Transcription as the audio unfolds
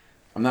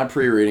I'm not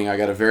pre-reading. I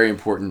got a very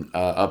important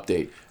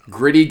update.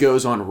 Gritty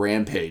goes on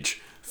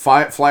rampage.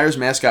 Flyers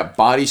mascot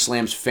body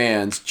slams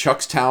fans,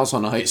 chucks towels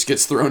on ice,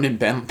 gets thrown in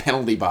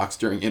penalty box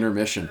during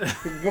intermission.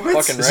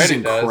 What? This is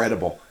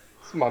incredible.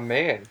 This is my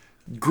man.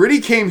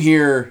 Gritty came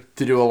here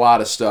to do a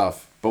lot of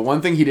stuff, but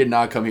one thing he did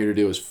not come here to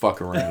do is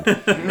fuck around.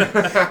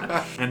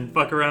 And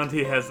fuck around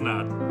he has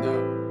not.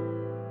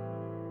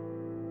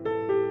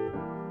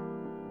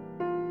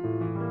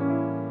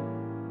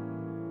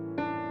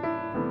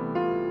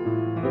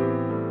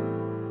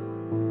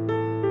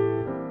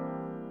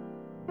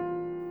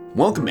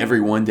 Welcome,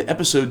 everyone, to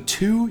episode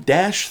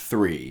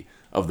 2-3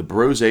 of the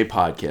Brose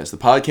Podcast, the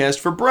podcast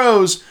for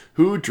bros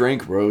who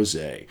drink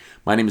rosé.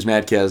 My name is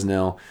Matt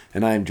Casnell,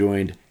 and I am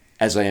joined,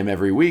 as I am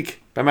every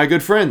week, by my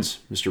good friends,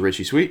 Mr.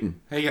 Richie Sweeten.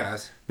 Hey,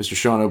 guys. Mr.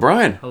 Sean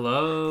O'Brien.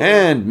 Hello.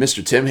 And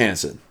Mr. Tim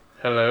Hansen.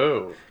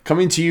 Hello.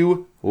 Coming to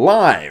you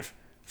live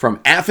from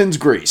Athens,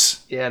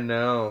 Greece. Yeah,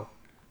 no.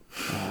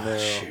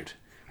 Shoot.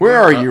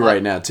 Where are you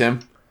right now,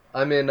 Tim?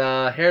 I'm in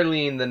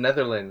Heerlen, the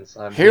Netherlands.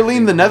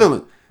 Heerlen, the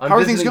Netherlands. How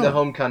are things visiting going? the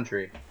home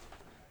country.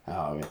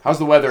 Oh, yeah. How's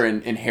the weather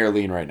in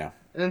Heerlen right now?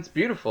 And it's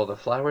beautiful. The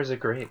flowers are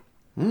great.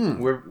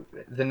 The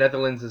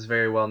Netherlands is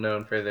very well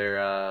known for their,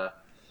 I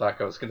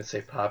was going to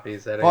say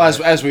poppies. Well,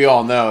 as we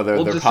all know,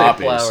 they're just poppies.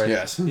 say flowers.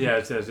 Yes.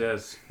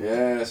 Yes.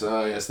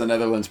 Yes, the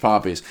Netherlands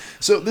poppies.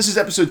 So this is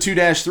episode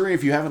 2-3.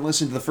 If you haven't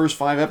listened to the first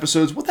 5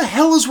 episodes, what the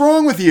hell is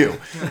wrong with you?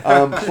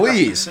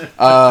 Please,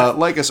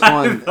 like us I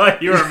on...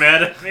 thought you were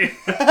mad at me.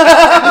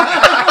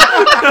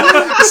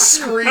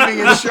 Screaming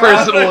in shock.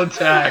 Personal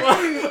attack.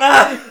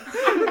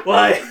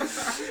 Why?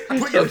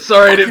 I'm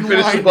sorry I didn't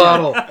finish the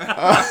bottle.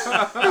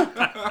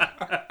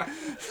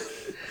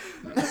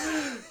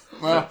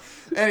 Well,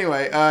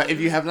 anyway,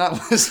 if you have not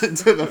listened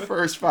to the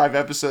first 5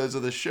 episodes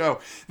of the show,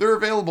 they're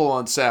available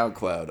on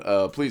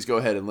SoundCloud. Please go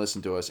ahead and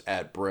listen to us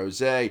at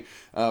Brose.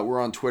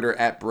 We're on Twitter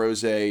at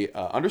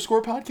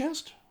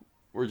Brose_podcast.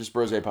 Or just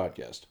Brose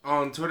Podcast?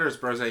 On Twitter, it's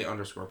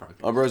Brose_podcast.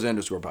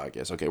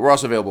 Brose_podcast. Okay, we're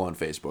also available on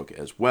Facebook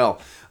as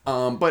well.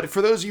 But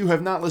for those of you who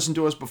have not listened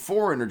to us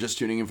before and are just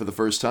tuning in for the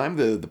first time,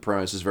 the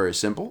premise is very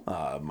simple.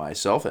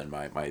 Myself and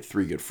my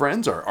 3 good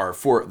friends are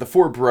the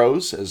 4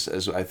 bros,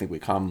 as I think we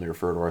commonly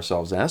refer to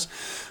ourselves as,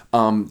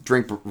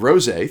 drink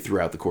rosé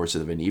throughout the course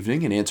of an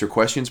evening and answer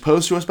questions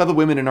posed to us by the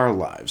women in our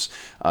lives.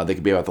 They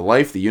could be about the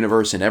life, the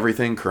universe, and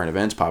everything, current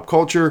events, pop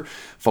culture,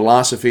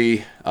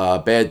 philosophy,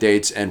 bad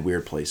dates, and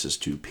weird places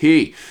to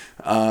pee.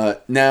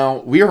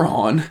 Now, we are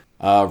on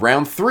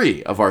round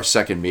 3 of our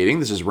second meeting.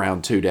 This is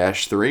round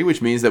 2-3,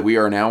 which means that we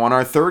are now on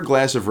our 3rd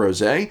glass of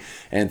rosé,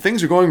 and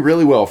things are going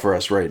really well for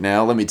us right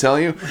now, let me tell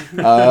you,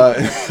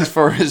 as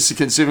far as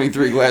consuming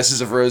 3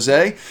 glasses of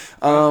rosé.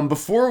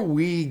 Before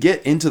we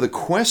get into the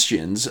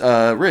questions,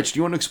 Rich, do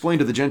you want to explain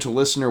to the gentle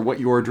listener what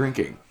you are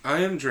drinking?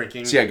 I am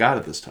drinking... See, I got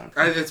it this time.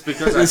 It's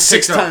because I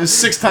six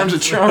times a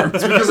charm.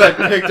 It's because I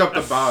picked up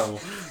the bottle.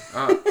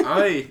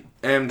 I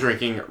am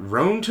drinking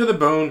Rhone to the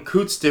Bone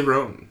Côtes de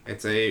Rhone.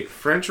 It's a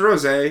French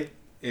rosé.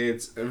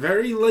 It's a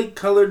very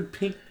light-colored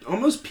pink,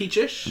 almost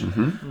peachish.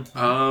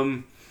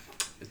 Mm-hmm.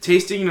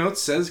 Tasting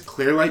notes says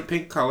clear light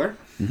pink color.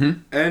 Mm-hmm.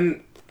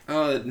 And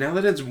now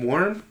that it's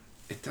warm,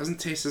 it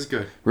doesn't taste as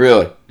good.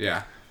 Really?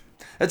 Yeah.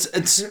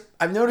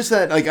 I've noticed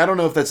that, like, I don't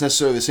know if that's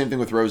necessarily the same thing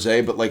with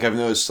rosé, but, like, I've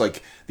noticed,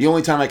 like, the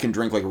only time I can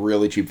drink, like,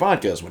 really cheap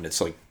vodka is when it's,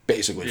 like,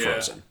 basically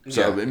frozen.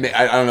 So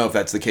I don't know if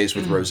that's the case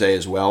with rosé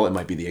as well. It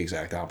might be the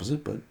exact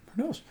opposite, but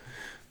who knows?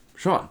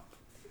 Sean?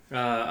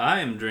 I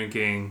am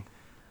drinking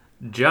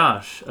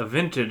Josh, a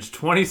vintage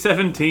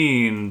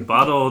 2017,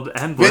 bottled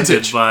and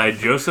blended by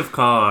Joseph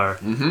Carr.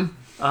 Mm-hmm.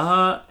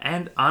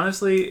 And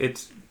honestly,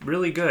 it's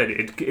really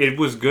good. It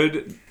was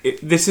good.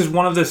 This is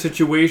one of the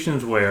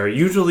situations where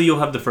usually you'll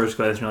have the first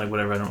glass and you're like,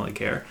 whatever, I don't really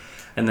care.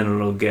 And then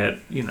it'll get,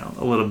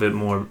 a little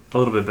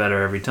bit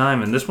better every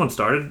time. And this one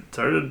started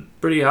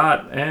pretty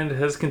hot and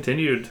has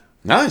continued.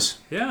 Nice.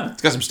 Yeah.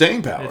 It's got some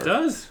staying power. It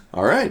does.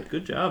 All right.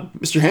 Good job.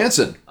 Mr.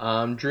 Hansen.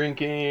 I'm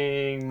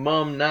drinking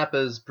Mum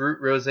Napa's Brut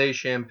Rosé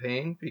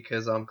Champagne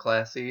because I'm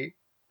classy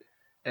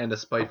and a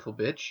spiteful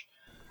bitch.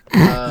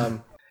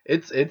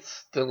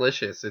 It's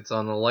delicious. It's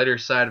on the lighter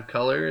side of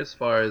color as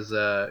far as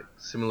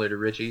similar to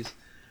Richie's,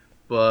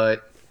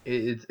 but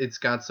it's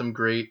got some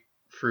great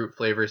fruit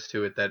flavors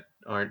to it that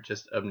aren't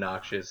just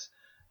obnoxious.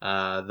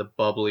 The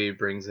bubbly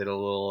brings it a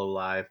little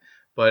alive.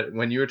 But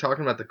when you were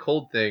talking about the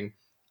cold thing,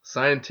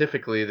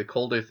 scientifically, the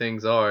colder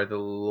things are, the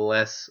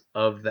less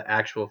of the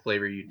actual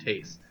flavor you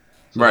taste.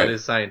 So right. It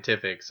is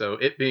scientific. So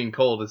it being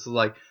cold, it's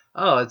like,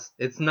 oh,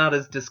 it's not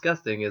as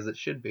disgusting as it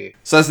should be.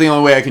 So that's the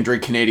only way I can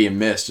drink Canadian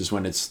Mist is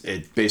when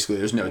it basically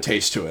there's no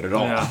taste to it at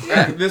all.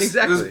 Yeah,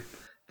 exactly.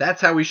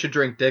 That's how we should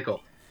drink Dickel.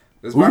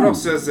 This bottle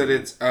says that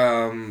it's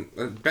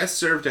best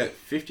served at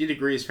 50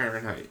 degrees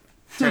Fahrenheit,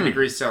 10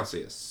 degrees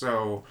Celsius.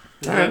 So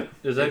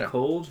is that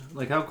cold?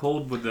 Like, how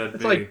cold would that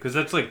be? Because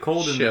that's like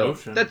cold in the chilled.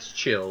 ocean. That's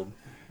chilled.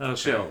 Okay.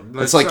 Chilled.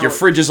 It's like your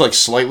fridge is like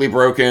slightly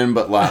broken,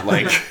 but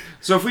like.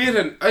 So if we had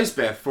an ice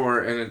bath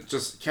for it and it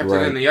just kept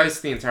it in the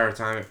ice the entire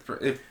time,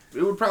 it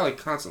would probably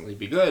constantly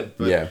be good.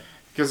 But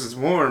because it's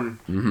warm.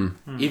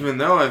 Mm-hmm. Even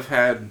though I've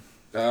had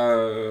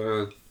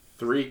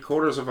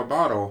 3/4 of a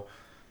bottle,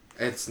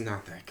 it's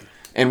not that good.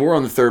 And we're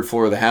on the third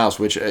floor of the house,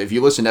 which, if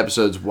you listen to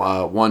episodes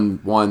 1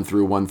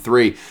 through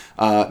 1-3,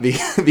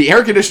 the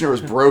air conditioner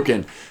was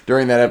broken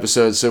during that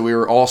episode, so we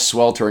were all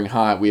sweltering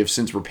hot. We have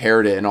since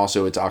repaired it, and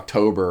also it's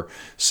October,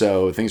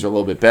 so things are a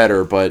little bit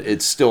better, but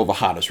it's still the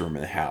hottest room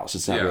in the house.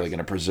 It's not really going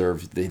to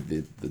preserve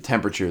the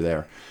temperature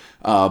there.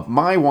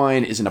 My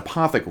wine is an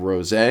Apothic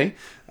Rosé.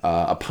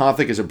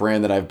 Apothic is a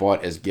brand that I've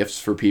bought as gifts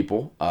for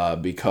people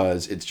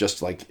because it's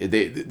just like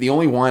the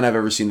only wine I've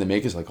ever seen them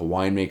make is like a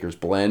winemaker's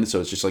blend. So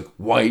it's just like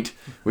white,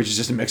 which is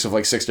just a mix of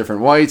like 6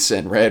 different whites,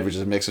 and red, which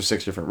is a mix of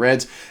 6 different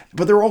reds.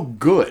 But they're all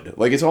good.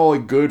 Like it's all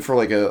like good for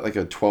like a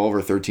 $12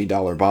 or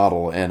 $13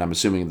 bottle. And I'm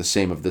assuming the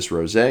same of this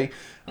rosé.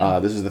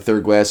 This is the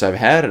third glass I've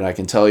had, and I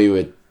can tell you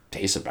it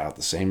tastes about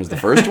the same as the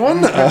first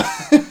one. Well,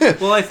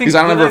 I think because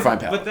I don't have a refined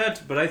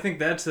palate. But I think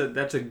that's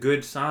a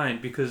good sign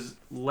because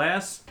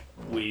last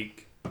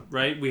week.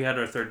 Right, we had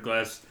our third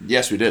glass.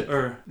 Yes, we did.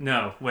 Or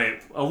no, wait,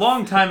 a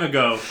long time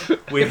ago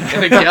we had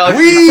In a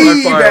galaxy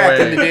way far, far back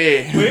away. in the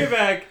day.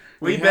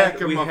 way back.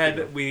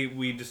 We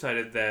We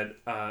decided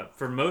that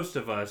for most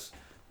of us,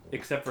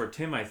 except for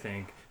Tim, I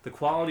think the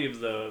quality of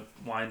the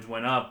wines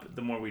went up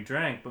the more we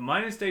drank, but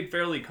mine has stayed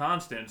fairly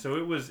constant. So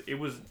it was a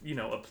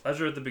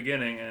pleasure at the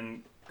beginning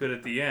and good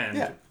at the end.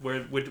 Yeah.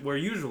 Where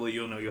usually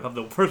you'll have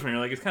the first one,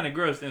 you're like it's kind of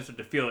gross, and you start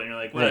to feel it, and you're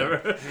like whatever.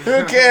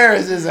 Who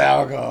cares? It's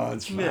alcohol.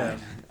 It's fine. Yeah.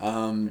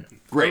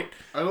 Great.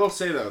 I will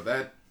say though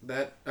that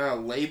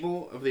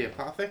label of the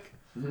Apothic,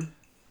 Mm-hmm.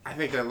 I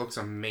think that looks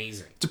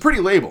amazing. It's a pretty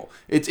label.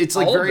 It's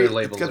like All very. their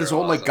labels It's got this are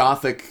old like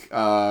awesome.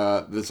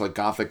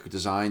 gothic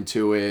design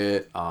to it.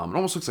 It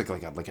almost looks like a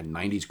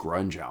 '90s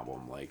grunge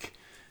album. Like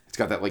it's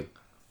got that like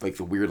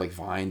the weird like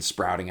vines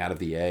sprouting out of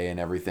the A and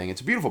everything. It's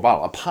a beautiful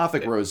bottle.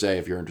 Apothic Rosé.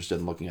 If you're interested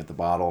in looking at the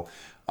bottle.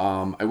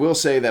 I will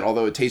say that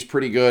although it tastes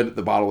pretty good,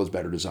 the bottle is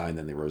better designed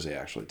than the rosé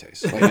actually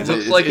tastes. Like, It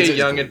looks like it's a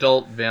young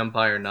adult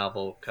vampire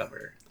novel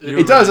cover.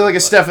 It does like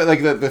a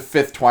like the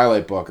fifth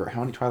Twilight book, or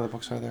how many Twilight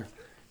books are there?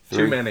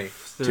 Too many.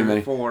 Too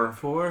many. 4.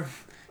 Four.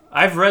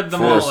 I've read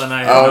them Four. all, and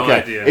I have no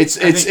idea.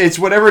 It's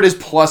whatever it is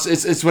plus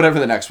it's whatever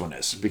the next one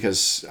is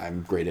because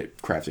I'm great at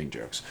crafting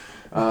jokes.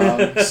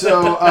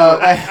 So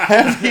I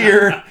have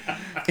here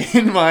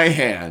in my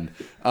hand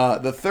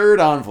the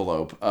third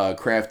envelope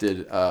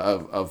crafted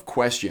of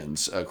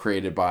questions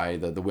created by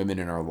the women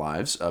in our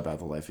lives about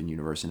the life and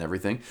universe and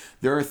everything.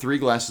 There are 3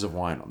 glasses of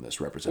wine on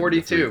this, representing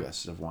 42. 3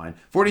 glasses of wine.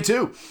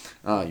 42.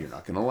 You're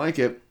not going to like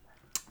it.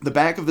 The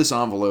back of this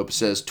envelope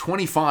says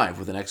 25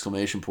 with an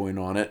exclamation point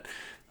on it.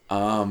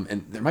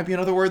 And there might be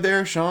another word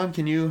there. Sean,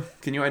 can you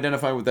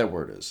identify what that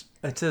word is?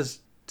 It says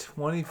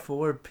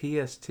 24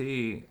 PST.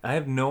 I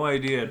have no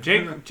idea.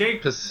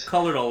 Jake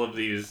colored all of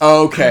these.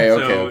 Okay.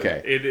 So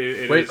Okay.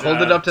 It Wait, is, hold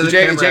it up to So the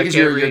Jake camera. I is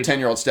can't your read.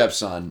 10-year-old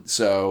stepson,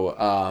 so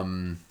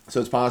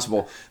it's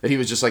possible that he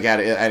was just like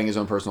adding his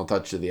own personal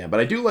touch to the end. But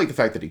I do like the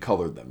fact that he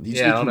colored them.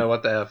 Yeah, I don't know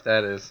what the F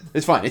that is.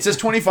 It's fine. It says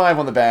 25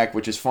 on the back,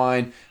 which is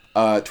fine.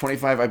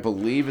 25, I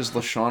believe, is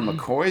LaShawn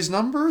McCoy's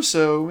number,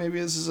 so maybe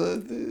this is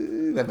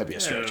that might be a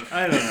stretch.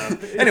 I don't know.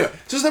 Anyway,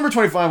 so it's number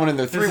 25 on in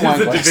there. 3 This wine is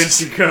the Da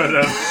glasses. Vinci Code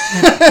of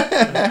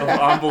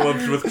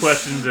envelopes with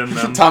questions in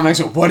them. Tom Hanks,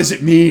 what does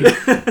it mean?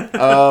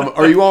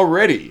 Are you all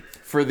ready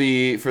for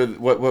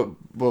what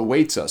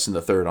awaits us in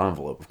the third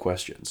envelope of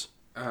questions?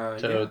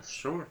 Yeah,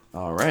 sure.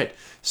 All right,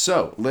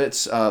 so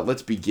let's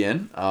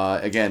begin.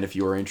 Again, if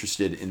you are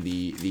interested in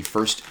the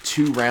first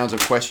 2 rounds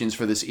of questions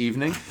for this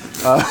evening,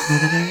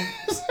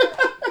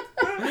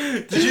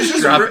 Did you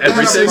just drop rip that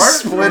everything? apart?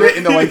 split it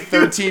into like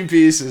 13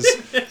 pieces.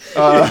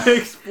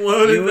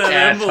 Exploded You that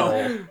asshole.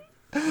 envelope.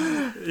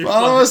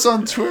 Follow us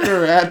on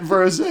Twitter at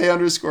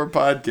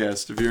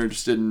 @Verse_podcast if you're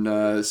interested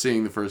in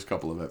seeing the first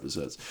couple of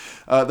episodes.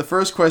 The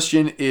first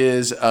question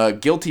is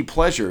guilty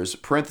pleasures,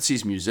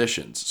 parentheses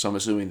musicians. So I'm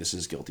assuming this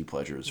is guilty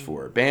pleasures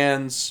for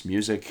bands,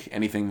 music,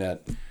 anything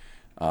that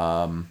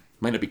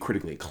might not be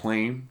critically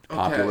acclaimed,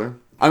 popular. Okay.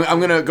 I'm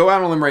going to go out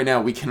on a limb right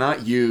now. We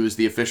cannot use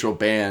the official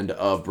band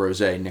of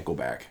Brosé,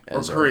 Nickelback.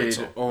 As Or our Creed,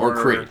 insult. or-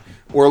 Creed.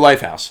 Or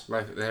Lifehouse.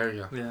 Like, there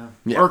you go. Yeah.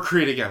 Yeah. Or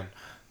Creed again.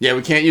 Yeah,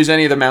 we can't use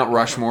any of the Mount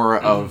Rushmore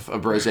of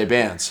Brosé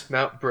bands.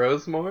 Mount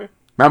Brosmore?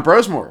 Mount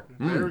Brosmore.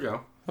 There we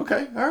go.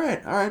 Okay, all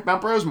right.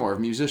 Mount Brosmore of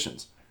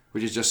musicians,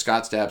 which is just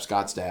Scott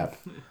Stapp,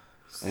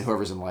 and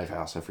whoever's in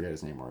Lifehouse. I forget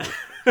his name already.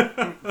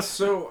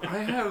 So I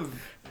have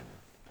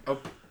a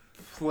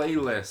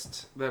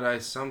playlist that I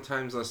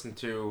sometimes listen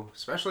to,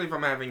 especially if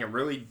I'm having a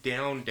really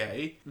down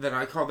day, that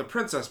I call the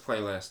Princess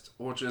Playlist,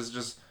 which is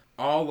just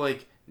all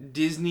like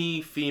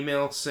Disney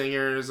female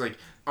singers, like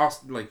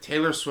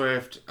Taylor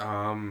Swift,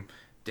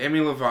 Demi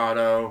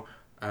Lovato,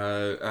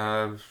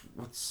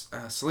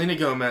 Selena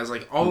Gomez,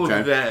 like all Okay.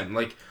 of them,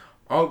 like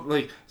all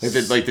like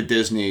the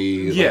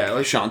Disney, Yeah,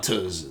 like-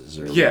 chanteuses.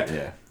 Or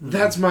yeah.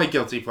 That's my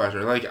guilty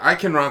pleasure. Like, I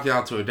can rock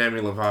out to a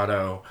Demi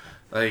Lovato.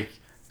 Like,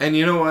 and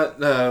you know what?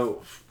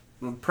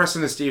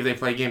 Preston and Steve, they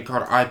play a game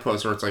called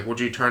iPuss, where it's like, would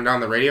you turn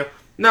down the radio?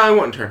 No, I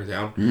wouldn't turn it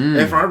down.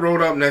 If I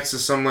rolled up next to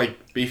some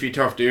like beefy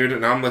tough dude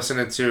and I'm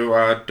listening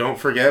to "Don't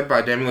Forget"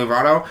 by Demi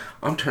Lovato,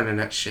 I'm turning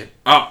that shit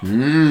up.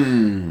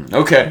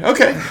 Okay.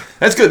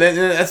 That's good.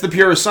 That's the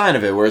purest sign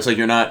of it, where it's like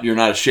you're not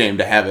ashamed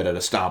to have it at a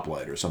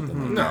stoplight or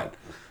something like that.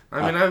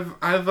 I mean,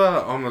 I've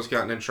almost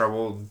gotten in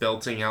trouble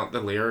belting out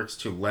the lyrics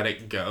to "Let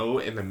It Go"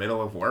 in the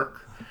middle of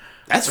work.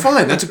 That's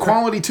fine. That's a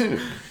quality tune.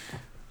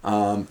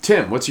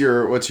 Tim, what's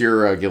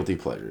your guilty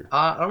pleasure?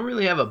 I don't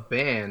really have a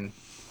band.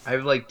 I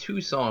have like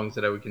 2 songs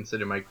that I would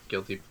consider my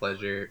guilty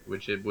pleasure,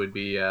 which it would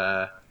be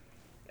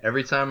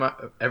Every Time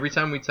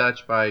We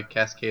Touch by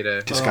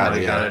Cascada. Cascada, Oh my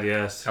yeah. god,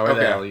 yes. However the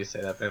Okay. hell you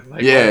say that, man.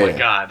 Like, Yeah, oh my yeah.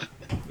 god.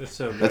 It's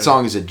so good. That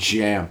song is a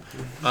jam.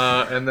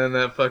 And then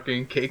that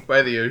fucking Cake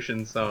by the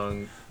Ocean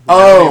song. Oh!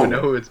 I don't even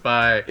know who it's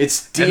by.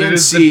 It's And it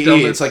is the DMCE.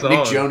 dumbest It's like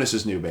Nick song.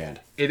 Jonas's new band.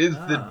 It is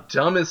the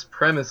dumbest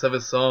premise of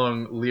a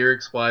song,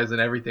 lyrics-wise and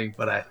everything,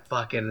 but I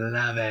fucking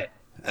love it.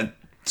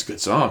 It's a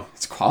good song.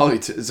 It's quality.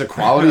 It's a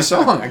quality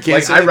song. I can't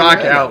Like, say I rock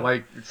anything out, bad.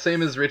 like,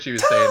 same as Richie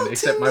was saying,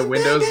 except my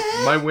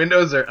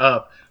windows are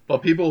up,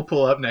 but people will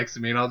pull up next to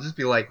me, and I'll just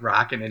be, like,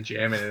 rocking and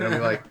jamming, and I'll be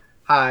like,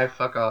 hi,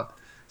 fuck off.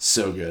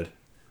 So good.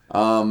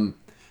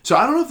 So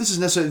I don't know if this is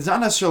necessarily, it's not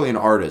necessarily an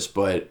artist,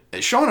 but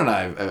Sean and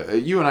I,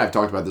 you and I have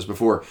talked about this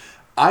before.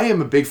 I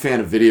am a big fan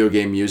of video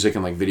game music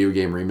and like video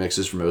game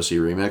remixes from OC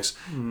Remix,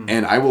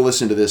 and I will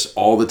listen to this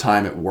all the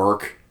time at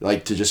work,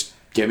 like to just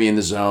get me in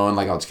the zone.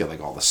 Like I'll just get like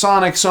all the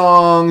Sonic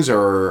songs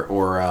or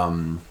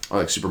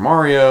like Super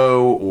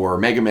Mario or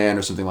Mega Man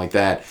or something like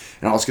that,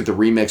 and I'll just get the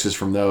remixes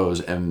from those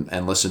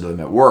and listen to them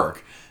at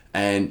work.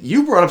 And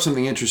you brought up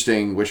something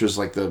interesting, which was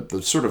like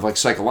the sort of like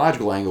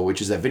psychological angle,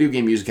 which is that video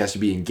game music has to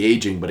be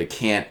engaging, but it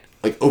can't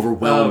like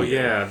overwhelm Oh you.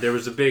 yeah, there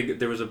was a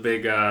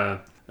big.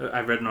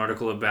 I read an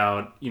article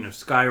about the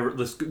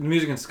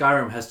music in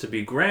Skyrim has to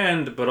be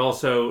grand, but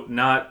also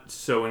not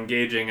so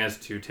engaging as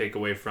to take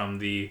away from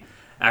the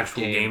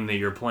actual game that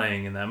you're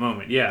playing in that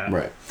moment. Yeah,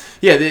 Right.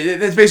 Yeah,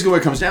 that's basically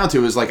what it comes down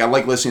to. Is like I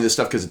like listening to this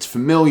stuff because it's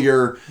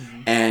familiar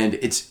and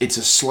it's a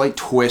slight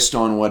twist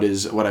on what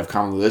I've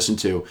commonly listened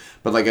to.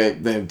 But like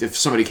if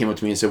somebody came up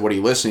to me and said, "What are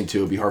you listening to?"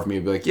 It'd be hard for me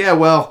to be like, "Yeah,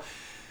 well,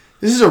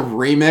 this is a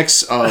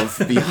remix of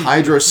the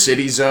Hydro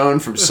City Zone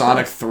from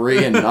Sonic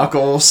 3 and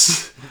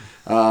Knuckles."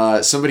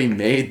 Somebody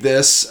made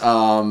this,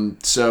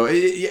 so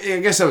I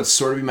guess that would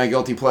sort of be my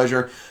guilty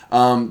pleasure.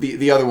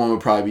 The other one would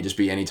probably just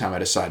be anytime I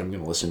decide I'm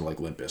going to listen to like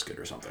Limp Bizkit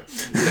or something.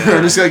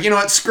 I'm just like, you know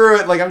what, screw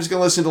it. Like I'm just going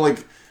to listen to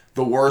like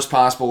the worst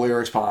possible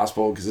lyrics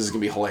possible because this is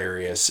going to be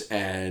hilarious.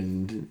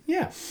 And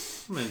yeah,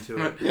 I'm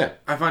into it. yeah.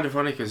 I find it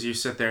funny because you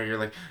sit there and you're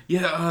like,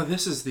 yeah,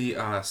 this is the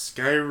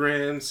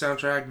Skyrim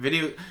soundtrack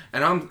video,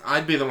 and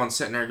I'd be the one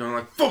sitting there going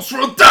like,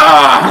 Fosro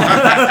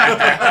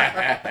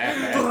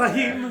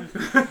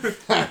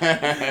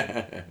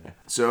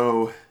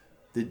So,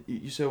 did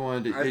you say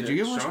one? Did you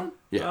get one? Sean?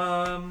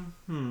 Yeah.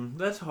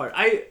 That's hard.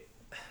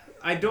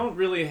 I don't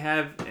really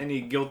have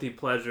any guilty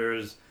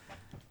pleasures.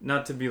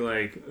 Not to be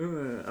like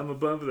I'm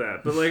above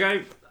that, but like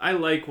I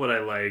like what I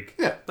like.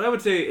 Yeah. But I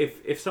would say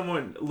if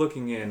someone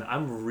looking in,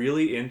 I'm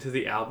really into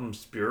the album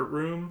Spirit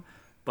Room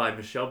by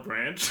Michelle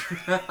Branch.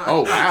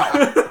 Oh wow.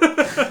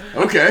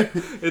 Okay.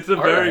 It's a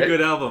very right.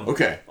 good album.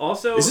 Okay.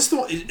 Also, Is this the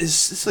one? Is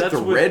this like That's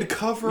the with- red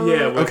cover?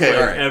 yeah, with Okay.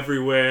 like All right.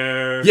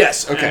 Everywhere.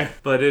 Yes, okay.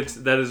 But it's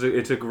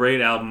a great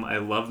album. I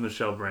love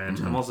Michelle Branch.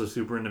 I'm also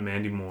super into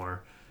Mandy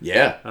Moore.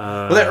 Yeah.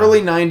 Well, that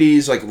early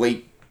 '90s, like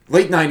late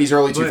 '90s,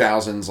 early But-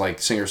 2000s, like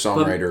singer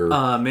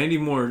songwriter. Mandy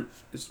Moore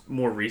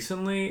more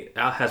recently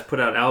has put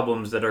out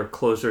albums that are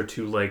closer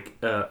to like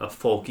a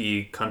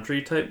folky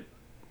country type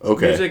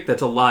Okay. music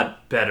that's a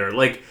lot better.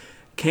 Like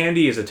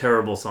Candy is a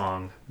terrible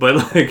song, but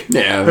like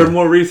Yeah. her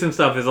more recent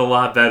stuff is a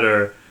lot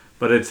better.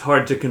 But it's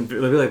hard to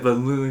like, but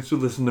we should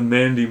listen to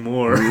Mandy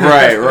Moore.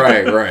 Right.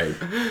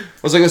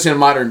 It's like listening to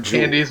Modern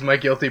Jewel. Candy's my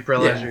guilty Yeah.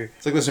 pleasure.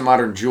 It's like listening to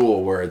Modern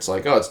Jewel, where it's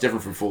like, oh, it's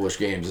different from Foolish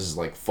Games. This is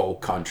like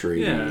folk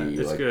country, Yeah,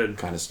 it's like, good.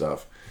 kind of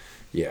stuff.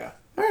 Yeah.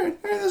 All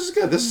right. This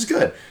is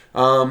good.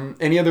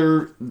 Any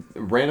other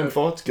random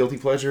thoughts, guilty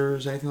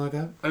pleasures, anything like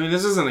that? I mean,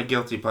 this isn't a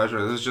guilty pleasure.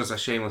 This is just a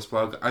shameless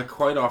plug. I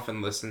quite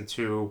often listen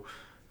to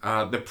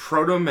the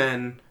Proto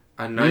Men,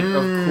 A Night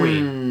of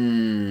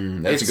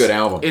Queen. That's a good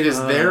album. It is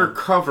their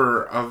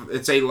cover of.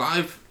 It's a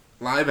live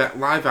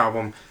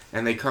album,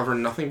 and they cover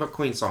nothing but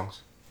Queen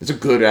songs. It's a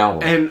good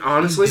album. And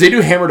honestly, They do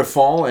Hammer to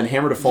Fall, and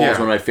Hammer to Fall is Yeah.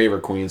 one of my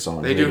favorite Queen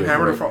songs. they do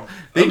Hammer to great. Fall.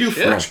 They do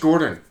shit. Flash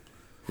Gordon.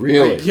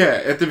 Really?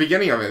 Yeah, at the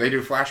beginning of it, they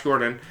do Flash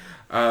Gordon.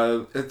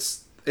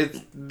 It's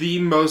the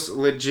most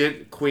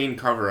legit Queen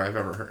cover I've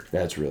ever heard.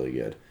 That's really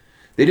good.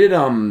 They did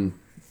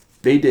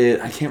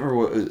I can't remember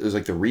what it was,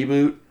 like the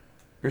reboot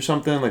or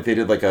something. Like they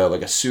did like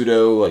a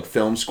pseudo like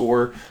film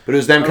score, but it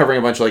was them covering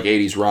a bunch of like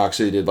 80s rock.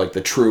 So they did like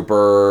The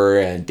Trooper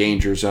and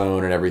Danger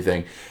Zone and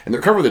everything. And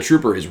their cover of The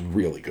Trooper is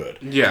really good.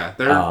 Yeah,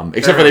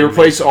 Except for they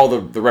replaced all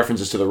the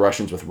references to the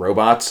Russians with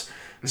robots.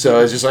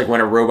 So it's just like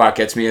when a robot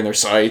gets me in their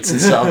sights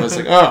and stuff. It's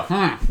like,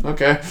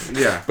 okay.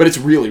 Yeah. But it's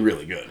really,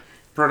 really good.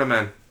 Proto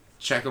Men,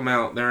 check them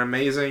out. They're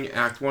amazing.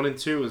 Act 1 and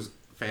 2 is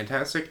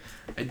fantastic.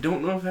 I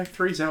don't know if Act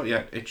 3's out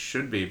yet. It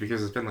should be,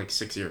 because it's been like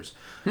 6 years.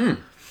 All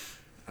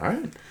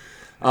right.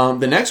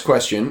 The next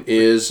question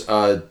is,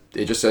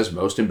 it just says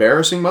most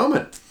embarrassing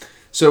moment.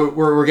 So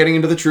we're getting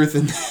into the truth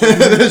and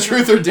the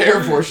truth or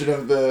dare portion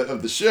of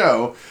the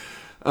show.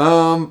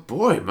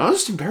 Boy,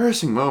 most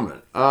embarrassing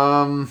moment.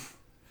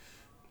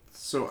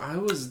 So I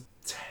was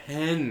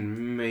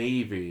 10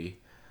 maybe,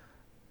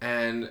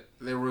 and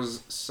there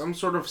was some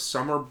sort of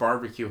summer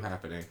barbecue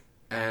happening,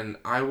 and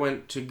I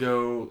went to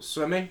go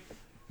swimming,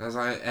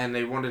 and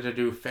they wanted to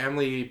do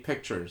family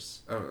pictures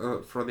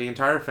for the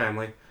entire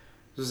family.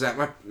 This was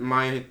at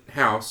my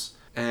house,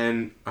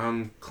 and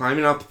I'm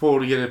climbing out the pool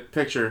to get a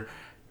picture,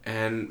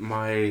 and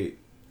my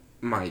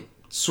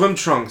swim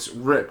trunks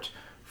ripped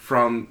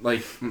from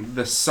like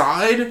the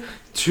side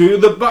to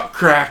the butt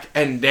crack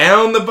and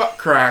down the butt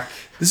crack.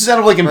 This is out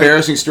of like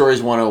Embarrassing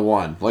Stories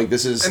 101. Like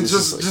this is And this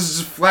just is like,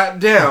 just flat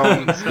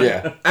down.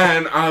 yeah.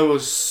 And I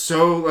was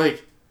so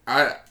like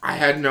I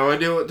had no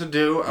idea what to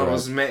do. I Right.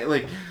 was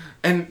like,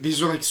 and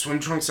these were like swim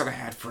trunks that I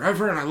had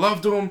forever, and I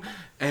loved them.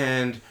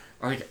 And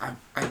like I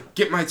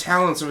get my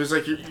towel, and somebody's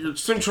like, your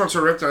swim trunks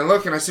are ripped, and I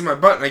look and I see my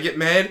butt, and I get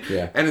mad.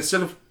 Yeah. And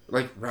instead of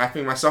like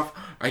wrapping myself,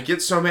 I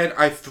get so mad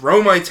I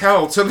throw my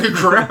towel to the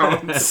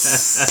ground,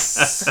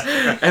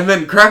 and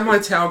then grab my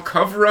towel,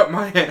 cover up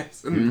my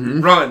ass,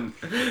 and run.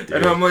 Dude.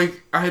 And I'm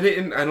like, I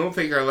don't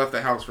think I left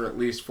the house for at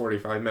least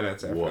 45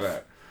 minutes after Woof.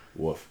 that.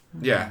 Woof.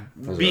 Yeah,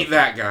 beat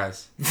that,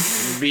 guys.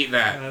 Beat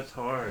that. That's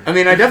hard. I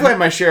mean, I definitely have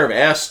my share of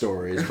ass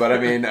stories, but I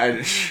mean,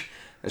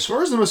 as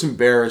far as the most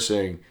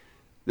embarrassing,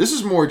 this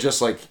is more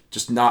just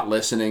not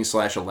listening /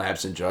 a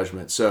lapse in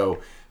judgment.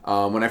 So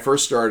when I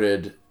first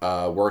started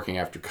working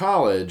after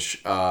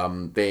college,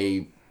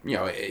 they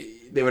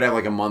would have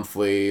like a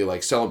monthly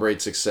like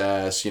celebrate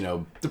success,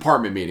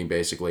 department meeting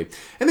basically,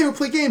 and they would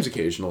play games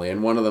occasionally.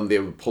 And one of them, they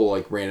would pull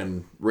like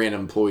random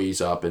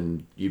employees up,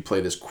 and you'd play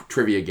this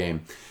trivia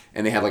game,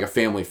 and they had like a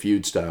Family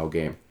Feud style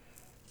game.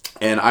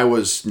 And I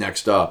was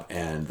next up,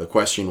 and the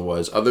question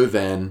was, other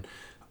than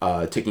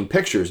taking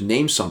pictures,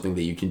 name something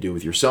that you can do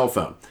with your cell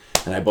phone.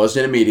 And I buzzed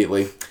in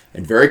immediately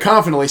and very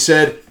confidently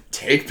said,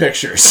 take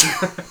pictures.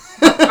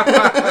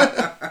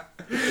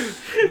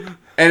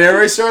 And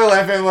everybody started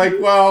laughing. I'm like,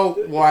 well,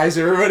 why is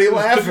everybody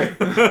laughing?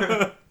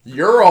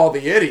 You're all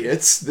the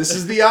idiots. This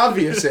is the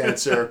obvious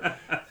answer.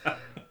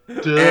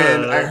 Duh.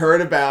 And I heard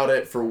about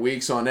it for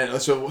weeks on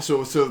end. So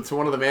to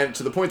one of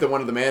the point that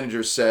one of the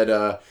managers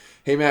said,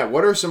 hey Matt,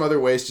 what are some other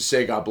ways to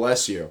say God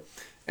bless you?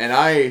 And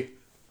I,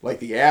 like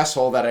the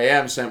asshole that I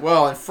am, said,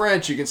 well, in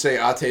French you can say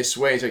 "a te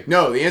souhaite." He's like,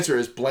 no, the answer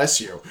is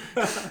bless you.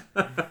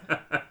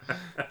 I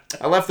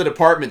left the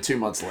department 2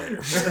 months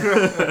later.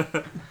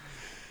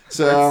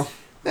 So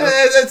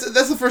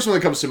that's the first one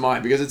that comes to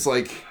mind, because it's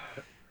like,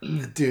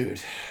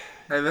 dude.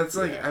 And that's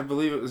like, I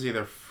believe it was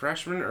either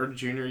freshman or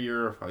junior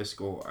year of high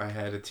school. I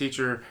had a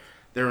teacher.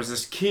 There was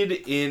this kid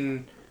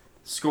in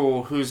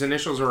school whose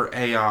initials were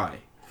AI.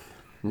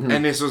 Mm-hmm.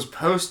 And this was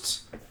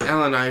post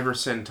Allen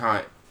Iverson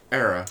time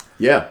era.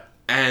 Yeah.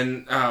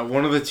 And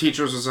one of the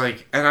teachers was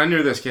like, and I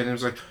knew this kid, and he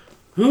was like,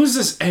 who's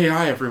this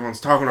AI everyone's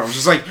talking about? I was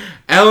just like,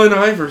 Allen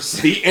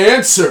Iverson. The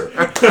answer.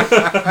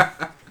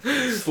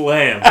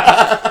 Slam.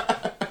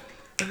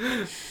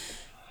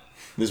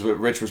 This is what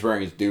Rich was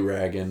wearing his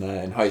do-rag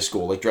in high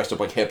school, like dressed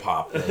up like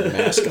hip-hop, the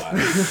mascot.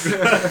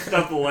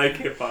 Stuff like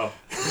hip hop.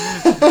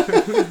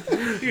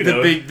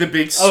 The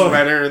big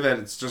sweater that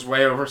it's just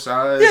way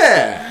oversized.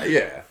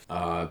 Yeah.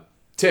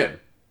 Tim.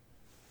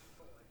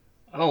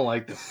 I don't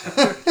like this.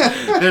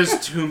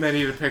 There's too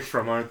many to pick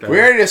from, aren't there? We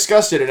already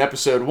discussed it in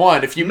episode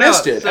 1. If you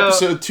missed it,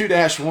 episode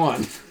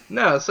 2-1.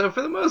 No, so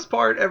for the most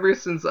part, ever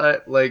since I,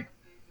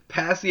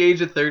 past the age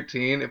of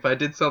 13, if I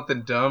did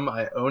something dumb,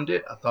 I owned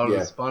it. I thought it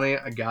was funny.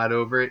 I got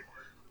over it.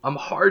 I'm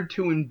hard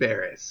to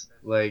embarrass.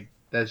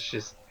 That's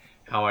just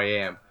how I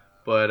am.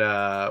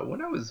 But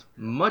when I was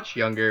much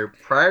younger,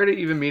 prior to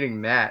even meeting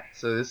Matt,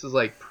 so this is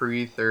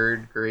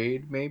pre-3rd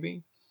grade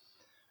maybe,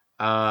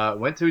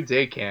 went to a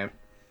day camp,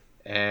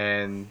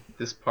 and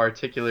this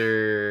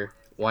particular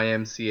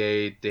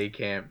YMCA day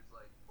camp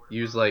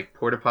used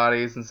porta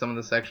potties in some of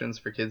the sections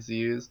for kids to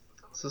use.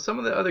 So some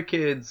of the other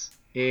kids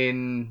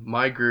in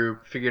my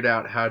group figured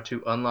out how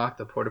to unlock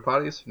the porta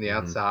potties from the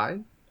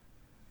outside.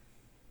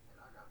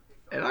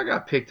 And I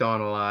got picked on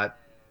a lot.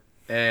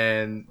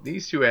 And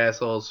these two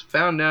assholes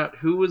found out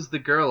who was the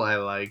girl I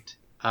liked,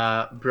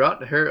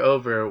 brought her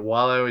over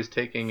while I was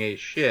taking a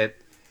shit,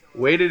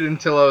 waited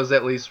until I was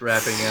at least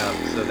wrapping up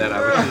so that I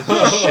was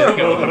just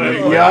shitting all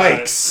over.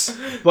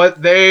 Yikes.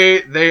 But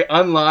they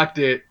unlocked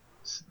it,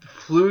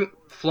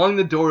 flung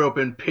the door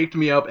open, picked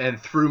me up, and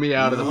threw me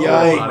out of the porta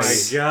Yikes.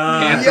 potty. Oh my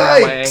God. Hands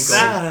around my Yikes.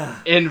 ankles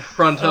in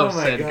front of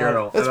said God.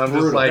 girl. That's and I'm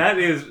brutal.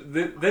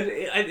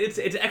 just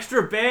It's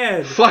extra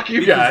bad. Fuck you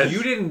because guys.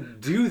 You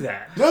didn't do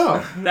that.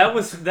 No. That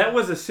was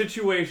a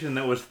situation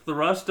that was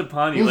thrust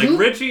upon you. Mm-hmm.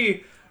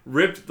 Richie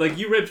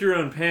you ripped your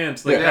own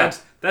pants. Yeah.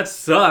 That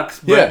sucks.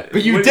 But Yeah,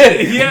 but you did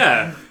it.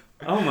 Yeah.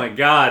 Oh my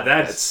God,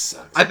 That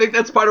sucks. I think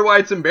that's part of why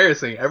it's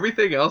embarrassing.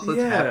 Everything else that's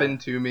Yeah. happened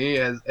to me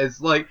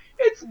it's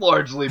it's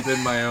largely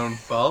been my own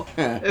fault.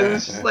 And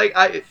it's just like,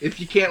 if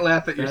you can't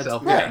laugh at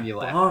yourself, That's how can you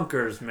laugh?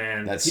 bonkers,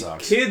 man. That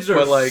sucks. Kids are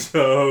But, like,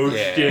 so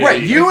yeah. shitty.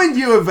 Right,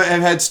 you have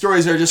had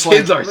stories that are just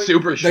Kids like are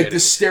super like the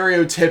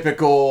shitty.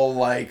 stereotypical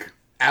like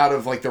out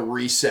of like the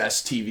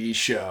Recess TV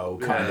show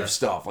kind Yeah. of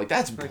stuff. Like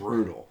that's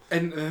brutal.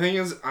 And the thing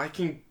is, I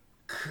can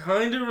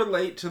kind of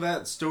relate to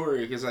that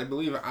story because I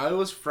believe I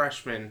was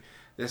freshman.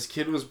 This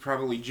kid was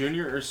probably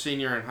junior or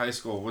senior in high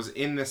school, was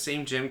in the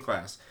same gym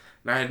class.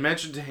 And I had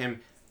mentioned to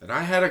him that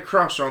I had a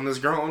crush on this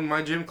girl in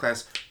my gym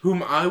class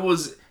whom I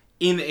was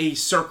in a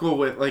circle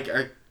with, like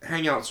a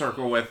hangout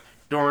circle with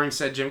during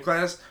said gym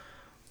class.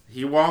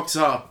 He walks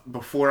up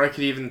before I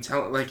could even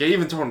tell, like I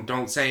even told him,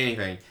 don't say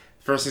anything.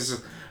 First he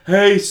says,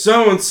 "Hey,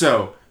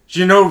 so-and-so, do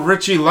you know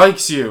Richie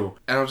likes you?"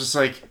 And I was just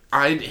like,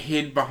 I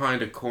hid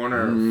behind a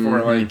corner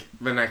for like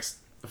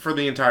for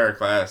the entire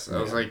class.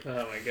 I was like,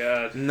 Oh my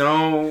god.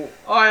 no.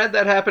 Oh, I had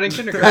that happen in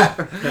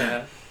kindergarten.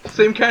 Yeah.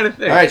 Same kind of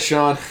thing. All right,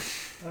 Sean.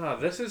 Oh,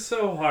 this is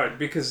so hard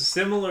because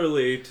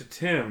similarly to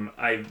Tim,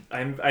 I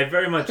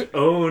very much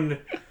own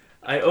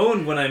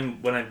when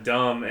I'm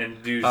dumb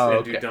and do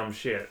dumb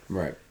shit.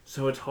 Right.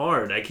 So it's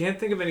hard. I can't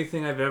think of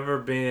anything I've ever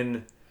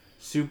been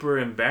super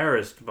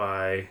embarrassed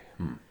by.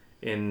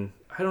 In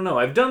I don't know.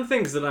 I've done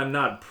things that I'm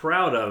not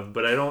proud of,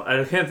 but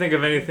I can't think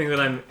of anything that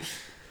I'm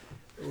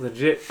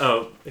legit.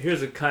 Oh,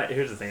 here's the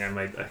thing.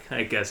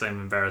 I guess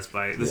I'm embarrassed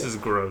by. This is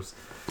gross.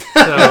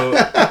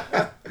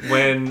 So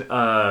when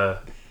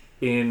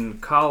in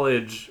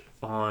college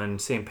on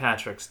St.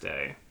 Patrick's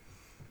Day,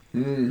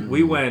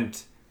 we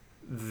went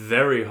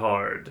very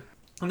hard.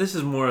 And this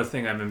is more a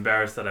thing I'm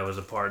embarrassed that I was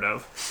a part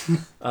of.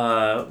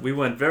 We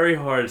went very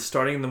hard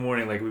starting in the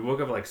morning. Like, we woke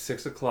up at like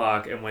 6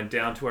 o'clock and went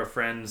down to our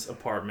friend's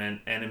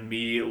apartment and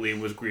immediately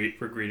were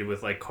greeted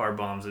with like car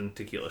bombs and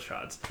tequila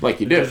shots. Like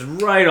you do. Just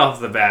right off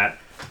the bat.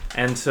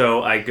 And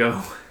so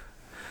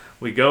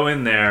we go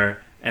in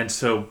there, and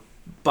so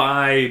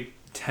by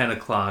 10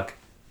 o'clock,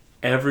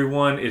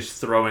 everyone is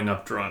throwing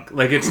up drunk.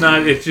 Like, it's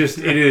not, it's just,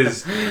 it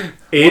is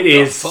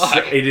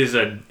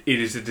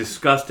a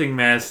disgusting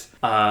mess.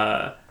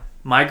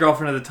 My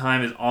girlfriend at the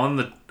time is on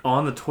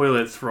the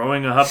toilet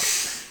throwing up,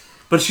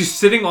 but she's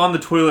sitting on the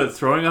toilet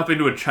throwing up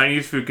into a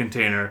Chinese food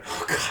container.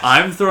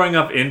 I'm throwing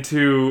up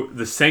into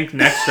the sink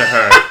next to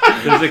her.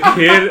 There's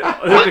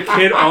a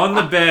kid on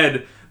the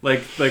bed, like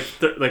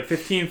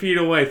 15 feet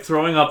away,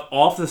 throwing up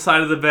off the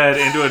side of the bed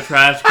into a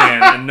trash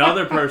can.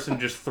 Another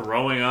person just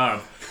throwing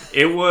up.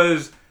 It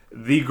was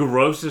the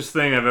grossest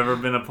thing I've ever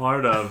been a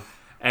part of,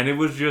 and it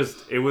was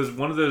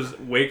one of those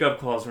wake up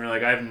calls where you're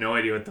like, I have no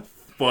idea what the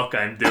fuck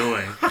I'm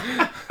doing.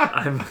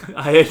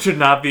 I should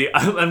not be.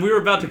 And we were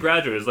about to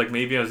graduate. It was like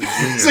maybe I was a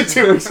junior. It's like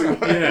 2 weeks away.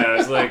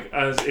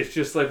 Yeah, it's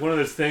just like one of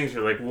those things.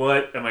 You're like,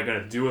 what am I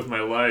gonna do with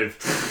my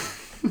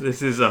life?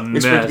 This is a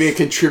mess. Expect to be a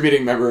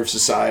contributing member of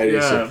society.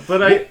 Yeah, so.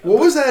 but What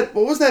was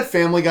that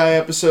Family Guy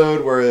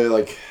episode where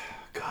like,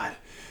 God,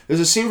 there's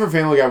a scene from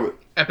Family Guy.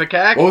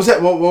 Epicac? What was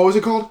that? What was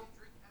it called?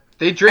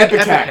 They drink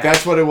Epicac.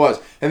 That's what it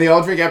was. And they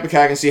all drink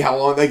Epicac and see how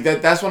long. Like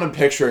that's what I'm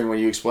picturing when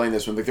you explain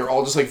this one. Like they're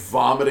all just like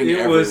vomiting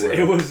everywhere.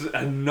 It was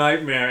a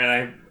nightmare, and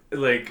I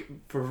like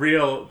for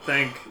real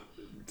thank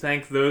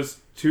those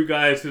two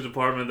guys whose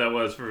apartment that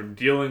was for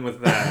dealing with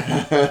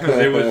that,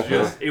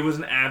 because it was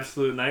an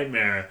absolute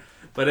nightmare.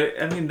 But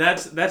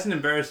that's an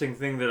embarrassing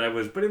thing that I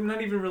was, but I'm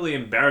not even really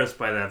embarrassed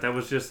by that. That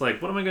was just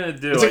like, what am I gonna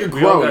do? It's like a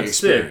we all growing got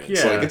sick.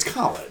 experience. Yeah, Like it's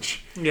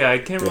college. yeah. I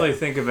can't really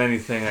think of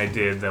anything I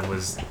did that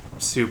was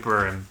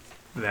super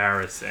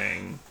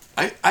embarrassing.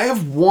 I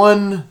have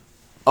one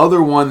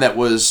other one that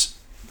was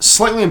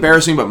slightly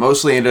embarrassing, but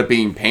mostly ended up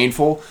being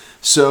painful.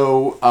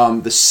 So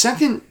the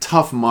second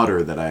Tough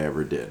Mudder that I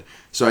ever did.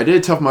 So I did a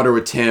Tough Mudder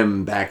with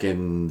Tim back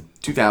in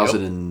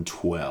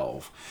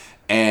 2012.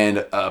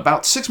 And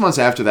about 6 months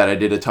after that, I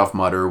did a Tough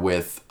Mudder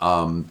with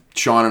Sean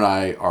and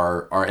I,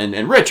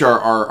 and Rich,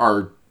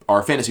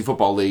 our fantasy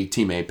football league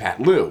teammate, Pat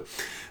Lou.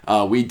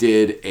 We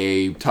did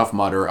a Tough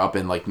Mudder up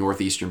in like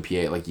northeastern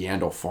PA, like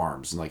Yandle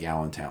Farms in like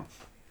Allentown.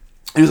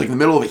 It was like in the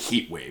middle of a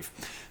heat wave.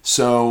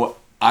 So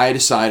I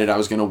decided I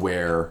was going to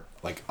wear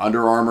like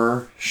Under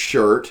Armour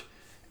shirt,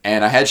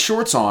 and I had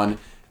shorts on.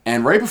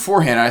 And right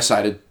beforehand, I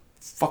decided,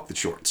 fuck the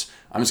shorts.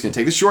 I'm just going to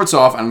take the shorts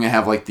off. I'm going to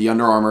have like the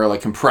Under Armour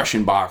like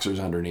compression boxers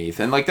underneath.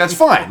 And like, that's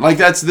fine. Like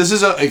this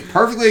is a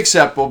perfectly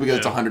acceptable because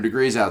it's 100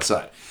 degrees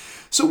outside.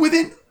 So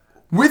within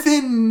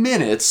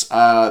minutes, one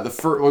of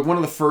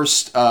the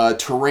first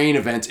terrain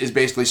events is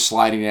basically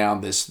sliding down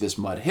this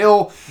mud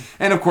hill.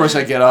 And of course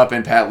I get up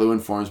and Pat Lou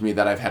informs me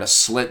that I've had a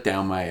slit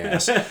down my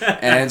ass.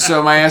 And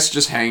so my ass is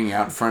just hanging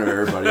out in front of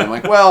everybody. I'm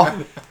like,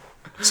 well,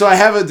 so I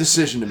have a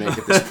decision to make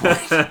at this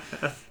point.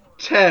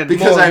 10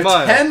 Because more I have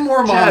miles. 10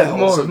 more miles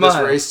more of this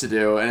miles. race to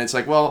do. And it's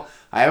like, well,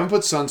 I haven't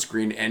put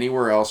sunscreen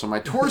anywhere else on my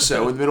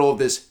torso in the middle of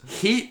this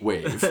heat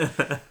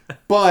wave.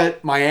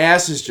 But my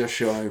ass is just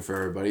showing for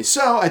everybody.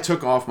 So I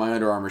took off my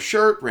Under Armour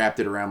shirt,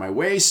 wrapped it around my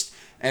waist,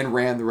 and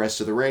ran the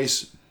rest of the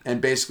race. And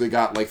basically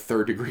got like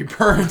third-degree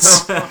burns.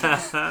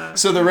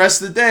 So the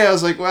rest of the day, I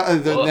was like, well,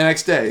 the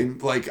next day,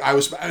 like I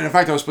was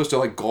supposed to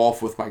like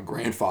golf with my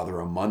grandfather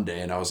on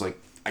Monday, and I was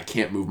like, I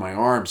can't move my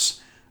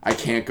arms. I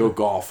can't go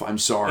golf. I'm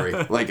sorry.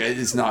 Like,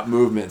 it's not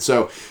movement.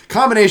 So,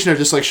 combination of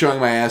just, like, showing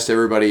my ass to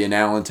everybody in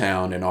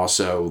Allentown and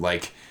also,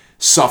 like,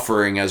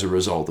 suffering as a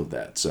result of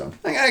that. So,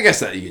 I guess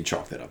that you can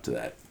chalk that up to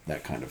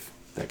that kind of,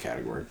 that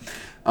category.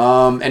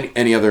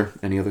 Any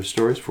other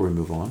stories before we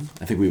move on?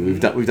 I think we've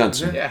done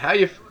some. Yeah,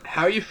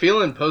 how you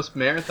feeling post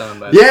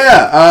marathon?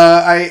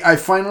 I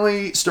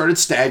finally started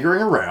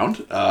staggering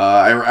around.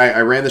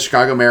 I ran the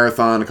Chicago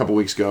Marathon a couple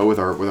weeks ago with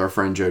our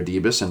friend Joe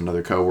Debus and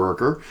another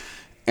coworker.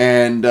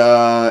 And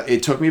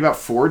it took me about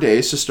 4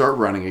 days to start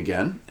running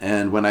again.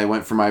 And when I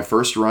went for my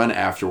first run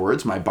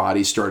afterwards, my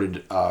body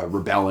started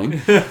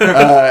rebelling.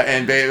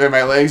 And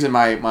my legs and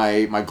my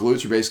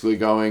glutes were basically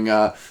going,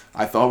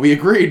 I thought we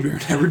agreed we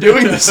were never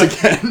doing this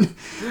again.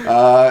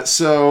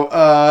 So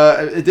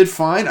it did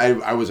fine.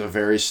 I was a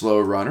very slow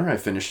runner. I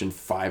finished in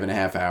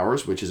 5.5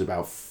 hours, which is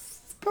about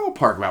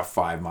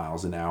 5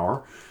 miles an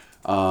hour.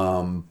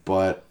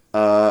 But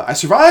I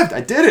survived.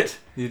 I did it.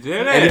 You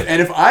did it.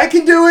 And if I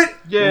can do it,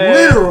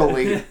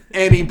 literally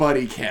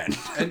anybody can.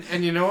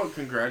 And you know what?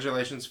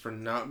 Congratulations for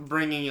not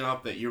bringing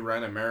up that you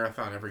ran a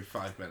marathon every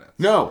 5 minutes.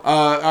 No,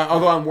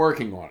 although I'm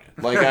working on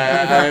it. Like,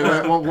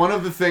 one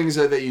of the things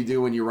that you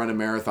do when you run a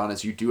marathon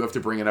is you do have to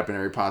bring it up in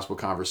every possible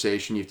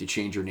conversation. You have to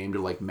change your name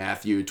to, like,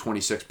 Matthew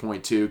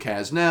 26.2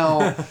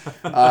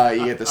 Casnell.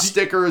 You get the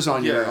stickers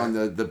on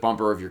the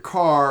bumper of your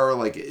car.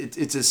 Like,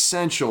 it's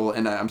essential,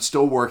 and I'm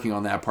still working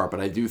on that part, but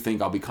I do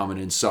think I'll become an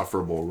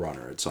insufferable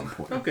runner at some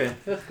point. Okay,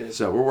 that's good.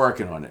 So we're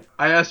working on it.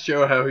 I asked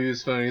Joe how he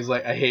was feeling. He's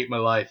like, I hate my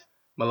life.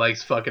 My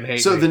legs fucking hate me.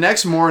 So the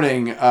next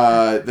morning,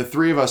 the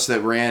three of us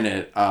that ran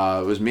it,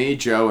 was me,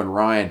 Joe, and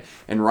Ryan.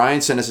 And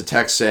Ryan sent us a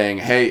text saying,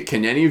 hey,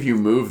 can any of you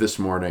move this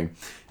morning?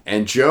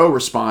 And Joe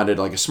responded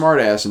like a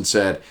smartass and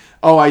said,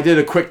 oh, I did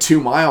a quick 2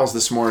 miles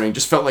this morning.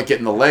 Just felt like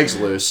getting the legs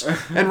loose.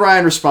 And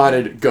Ryan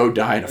responded, go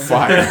die in a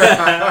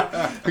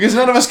fire. Because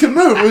none of us could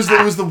move.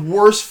 It was the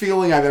worst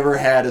feeling I've ever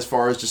had as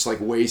far as just like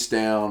waist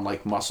down,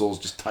 like muscles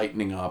just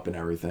tightening up and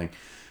everything.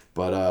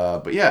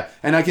 But yeah,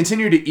 and I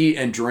continue to eat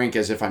and drink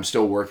as if I'm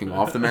still working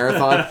off the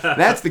marathon.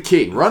 That's the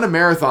key. Run a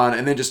marathon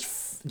and then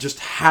just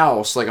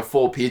house like a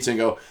full pizza and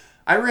go,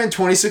 I ran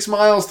 26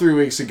 miles 3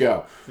 weeks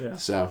ago. Yeah.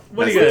 So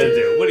What are you gonna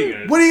do?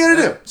 What are you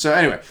gonna do? So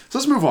anyway, so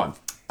let's move on.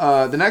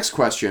 The next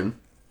question.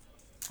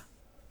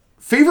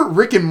 Favorite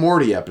Rick and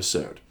Morty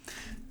episode?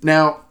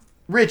 Now,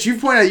 Rich,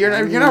 you've pointed out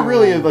you're not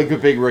really a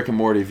big Rick and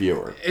Morty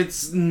viewer.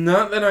 It's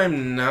not that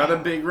I'm not a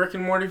big Rick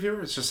and Morty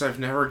viewer. It's just I've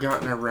never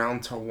gotten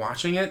around to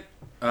watching it.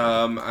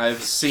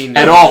 I've seen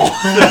At all.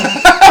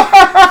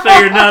 So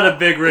you're not a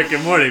big Rick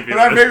and Morty viewer. But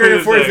I'm big Rick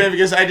and Morty fan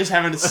because I just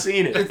haven't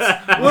seen it.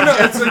 Well, no,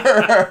 it's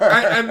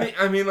like,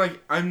 I mean, like,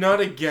 I'm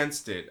not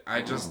against it.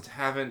 I just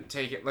haven't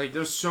taken, like,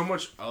 there's so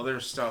much other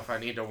stuff I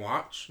need to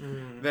watch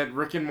that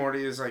Rick and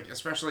Morty is, like,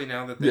 especially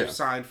now that they've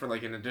signed for,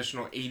 like, an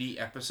additional 80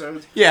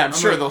 episodes. Yeah, I'm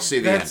sure like, they'll see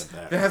the end of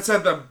that. That's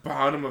at the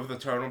bottom of the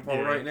totem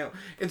pole right now.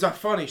 It's a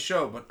funny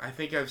show, but I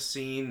think I've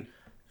seen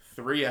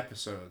 3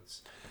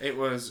 episodes. It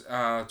was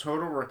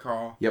Total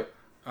Recall. Yep.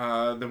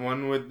 The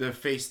one with the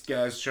faced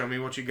guys, show me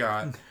what you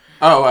got.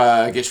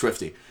 Oh, Get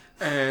Swifty.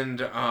 And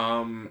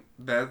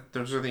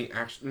those are the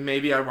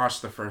maybe I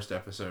watched the first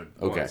episode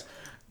once.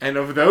 And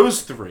of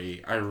those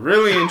 3, I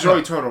really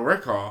enjoy Total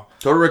Recall.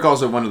 Total Recall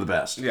is one of the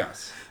best.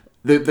 Yes.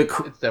 It's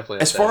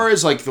definitely as far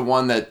as like the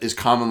one that is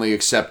commonly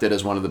accepted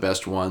as one of the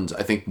best ones,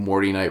 I think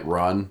Morty Night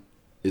Run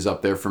is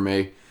up there for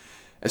me.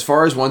 As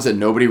far as ones that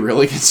nobody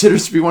really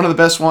considers to be one of the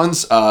best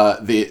ones,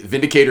 the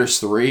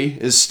Vindicators 3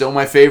 is still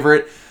my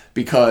favorite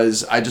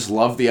because I just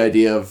love the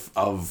idea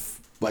of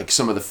like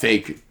some of the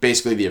fake,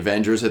 basically the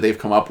Avengers that they've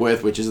come up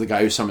with, which is the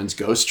guy who summons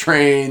ghost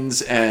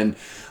trains and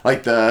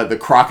like the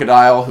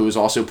crocodile who is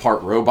also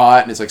part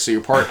robot, and it's like, so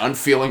you're part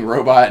unfeeling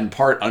robot and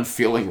part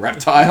unfeeling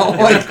reptile.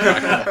 Like,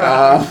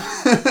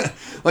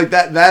 like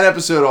that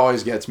episode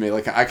always gets me.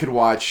 Like I could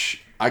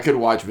watch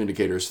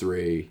Vindicators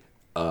 3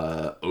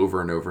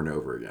 over and over and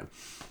over again.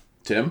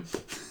 Tim?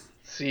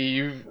 See,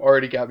 you've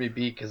already got me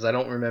beat because I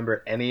don't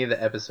remember any of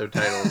the episode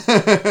titles.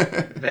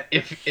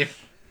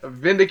 if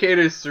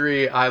Vindicators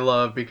 3 I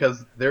love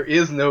because there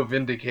is no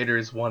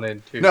Vindicators 1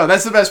 and 2. No,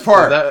 that's the best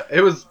part. So it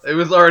was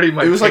already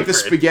my It was favorite. like the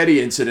spaghetti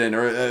incident,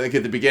 or like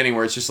at the beginning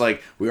where it's just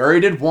like, we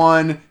already did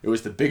 1, it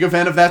was the big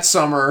event of that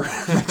summer,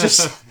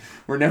 just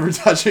we're never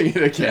touching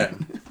it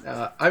again.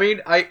 I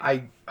mean,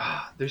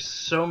 there's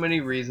so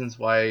many reasons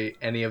why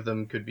any of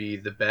them could be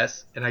the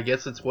best, and I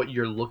guess it's what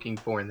you're looking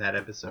for in that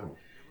episode.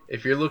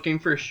 If you're looking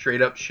for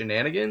straight up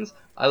shenanigans,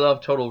 I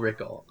love Total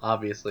Recall.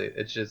 Obviously,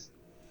 it's just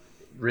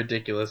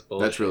ridiculous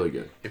bullshit. That's really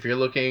good. If you're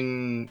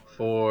looking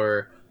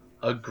for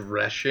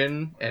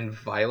aggression and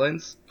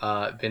violence,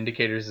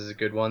 Vindicators is a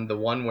good one. The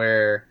one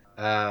where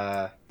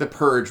the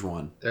Purge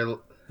one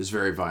is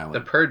very violent.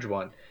 The Purge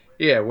one,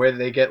 yeah, where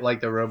they get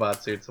like the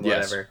robot suits and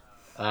Yes.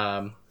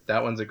 whatever.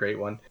 That one's a great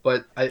one.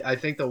 But I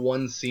think the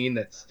one scene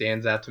that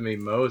stands out to me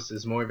most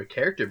is more of a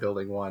character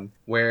building one,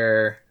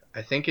 where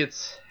I think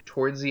it's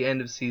towards the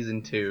end of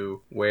season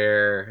 2,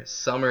 where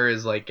Summer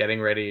is like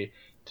getting ready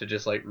to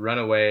just like run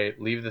away,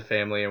 leave the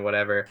family and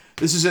whatever.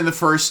 This is in the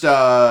first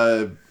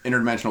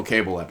interdimensional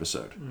cable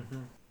episode.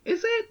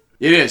 Is it?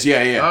 It is,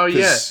 yeah. Oh,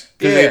 yeah.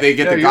 Because Yeah, they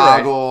get no, the you're right.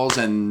 goggles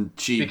and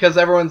she... Because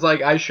everyone's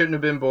like, I shouldn't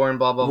have been born,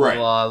 blah, blah, blah, Right.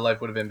 blah, life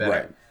would have been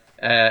better.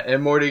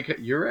 And Morty,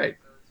 you're right.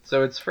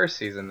 So it's first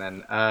season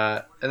then.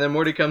 And then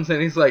Morty comes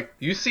in, he's like,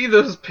 you see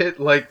those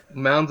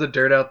mounds of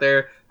dirt out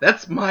there?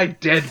 That's my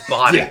dead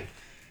body. Yeah.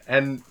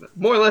 And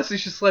more or less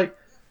he's just like,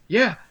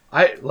 yeah,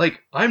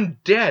 I'm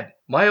dead.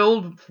 My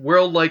old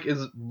world,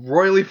 is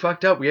royally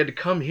fucked up. We had to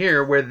come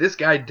here where this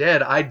guy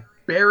dead. I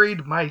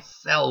buried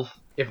myself.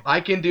 If I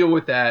can deal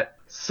with that,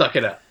 suck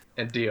it up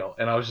and deal.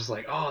 And I was just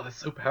like, oh, that's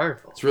so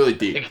powerful. It's really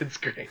deep. It's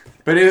great.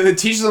 But it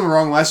teaches them the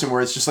wrong lesson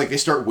where it's just like they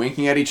start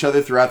winking at each other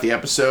throughout the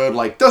episode.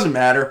 Like, doesn't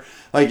matter.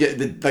 Like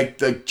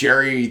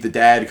Jerry, the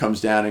dad,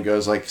 comes down and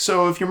goes like,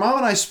 so if your mom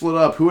and I split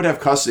up, who would have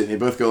custody? And they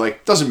both go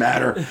like, doesn't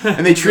matter.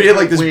 And they treat it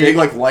like this big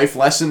life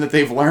lesson that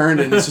they've learned.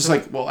 And it's just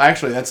like, well,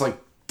 actually, that's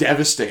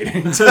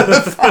devastating to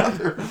the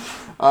father.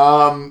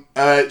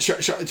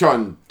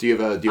 Sean, do you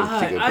have a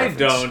particular I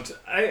preference? don't.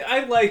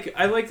 I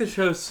like the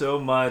show so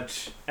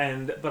much,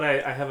 but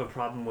I have a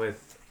problem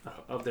with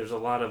there's a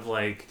lot of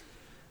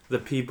the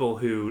people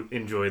who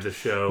enjoy the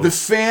show. The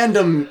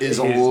fandom is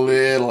a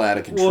little out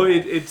of control. Well,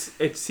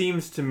 it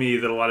seems to me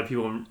that a lot of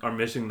people are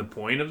missing the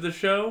point of the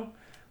show,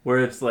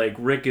 where it's like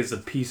Rick is a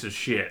piece of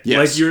shit.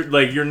 Yes.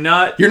 You're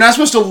not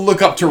supposed to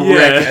look up to Rick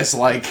as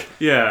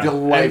yeah. the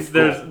life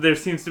goal. There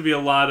seems to be a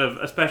lot of,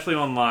 especially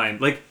online,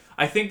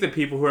 I think the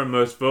people who are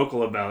most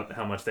vocal about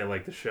how much they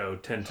like the show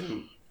tend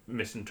to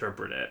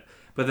misinterpret it.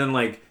 But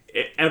then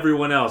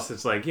everyone else,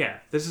 it's like, yeah,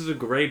 this is a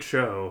great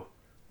show,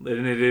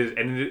 and it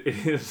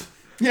is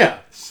Yeah.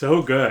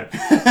 so good.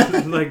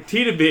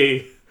 T to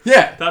B.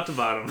 Yeah. Top to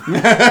bottom.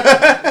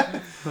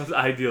 That's the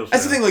ideal show.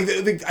 That's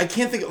the thing. I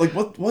can't think.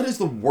 What is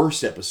the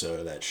worst episode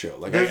of that show?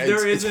 There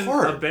it's isn't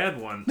hard. a bad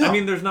one. No. I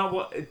mean, there's not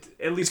one.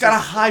 At least It's got a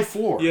high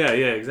floor. Yeah,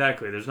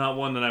 exactly. There's not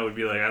one that I would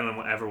be like, I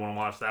don't ever want to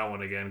watch that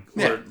one again.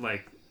 Or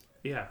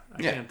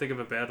I can't think of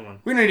a bad one.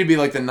 We don't need to be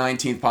the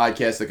 19th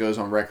podcast that goes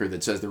on record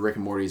that says that Rick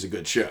and Morty is a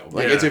good show.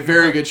 Yeah. It's a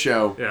very good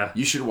show. Yeah.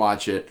 You should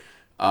watch it.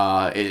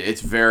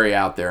 It's very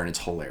out there and it's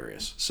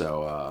hilarious.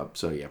 So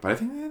yeah. But I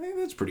think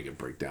that's a pretty good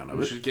breakdown of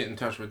We it. should get in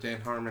touch with Dan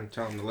Harmon,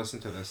 tell him to listen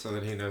to this so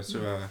that he knows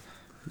we're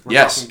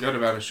Yes. talking good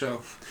about his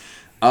show.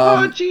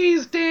 Oh,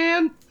 jeez,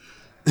 Dan.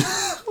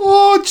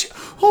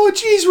 Oh,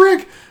 geez,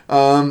 Rick.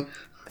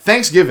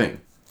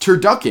 Thanksgiving.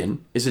 Turducken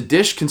is a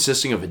dish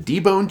consisting of a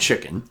deboned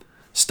chicken,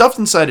 stuffed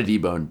inside a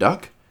deboned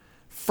duck,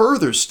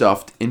 further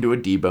stuffed into a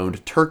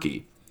deboned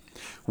turkey.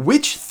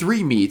 Which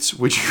three meats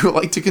would you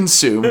like to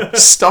consume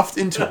stuffed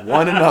into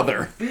one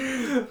another?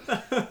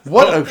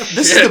 This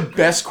is the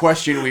best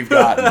question we've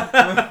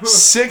gotten.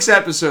 6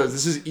 episodes.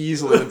 This is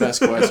easily the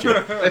best question.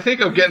 I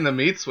think I'm getting the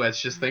meat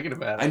sweats just thinking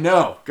about it. I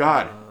know.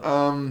 God.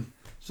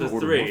 So Order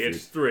three. more food.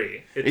 It's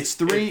three. It's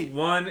three. It's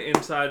one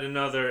inside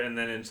another, and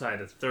then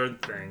inside a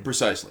third thing.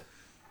 Precisely.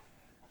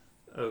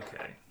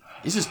 Okay.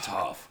 This is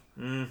tough.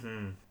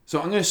 Mm-hmm. So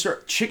I'm going to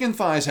start. Chicken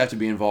thighs have to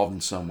be involved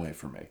in some way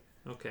for me.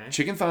 Okay.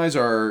 Chicken thighs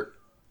are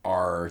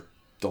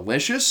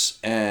delicious,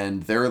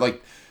 and they're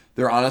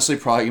honestly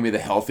probably gonna be the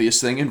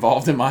healthiest thing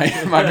involved in my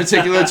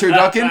particular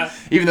turducken.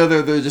 Even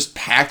though they're just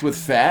packed with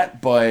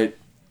fat, but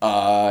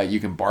you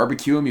can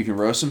barbecue them, you can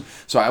roast them.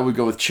 So I would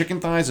go with chicken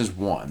thighs as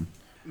one.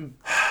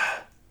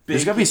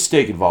 There's gotta be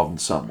steak involved in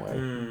some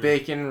way.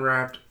 Bacon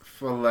wrapped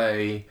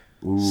fillet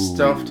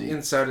stuffed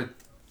inside a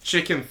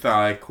chicken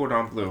thigh,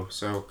 cordon bleu,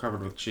 so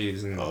covered with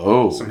cheese and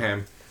some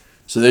ham.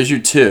 So there's your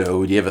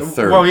two. Do you have a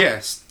third? Well,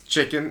 yes,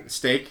 chicken,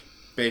 steak,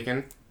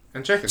 bacon,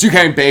 and chicken. So you're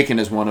counting bacon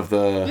as one of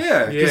the.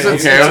 Yeah.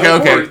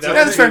 Okay.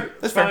 That's fair.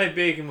 That's fair. My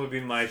bacon would be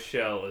my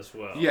shell as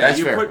well. Yeah, That's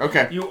you fair. Put,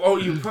 Okay.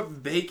 You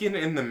put bacon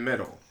in the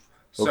middle,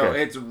 so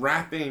Okay. it's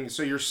wrapping.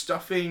 So you're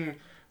stuffing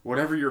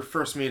whatever your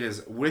first meat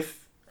is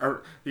with,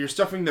 or you're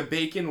stuffing the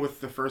bacon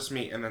with the first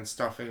meat, and then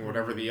stuffing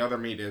whatever the other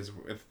meat is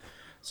with.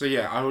 So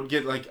yeah, I would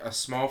get a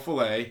small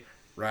fillet,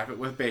 wrap it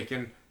with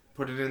bacon,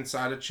 put it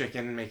inside a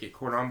chicken, make it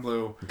cordon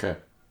bleu. Okay.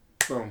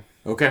 Boom.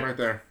 Okay. Right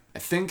there. I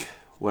think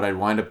what I'd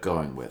wind up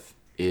going with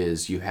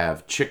is you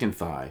have chicken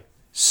thigh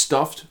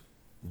stuffed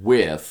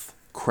with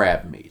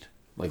crab meat.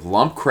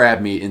 Lump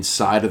crab meat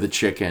inside of the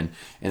chicken,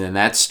 and then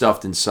that's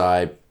stuffed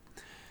inside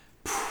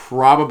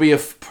probably a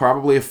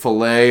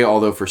fillet,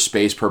 although for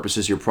space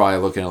purposes you're probably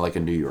looking at a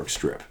New York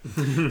strip.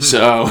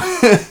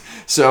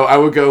 So I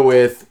would go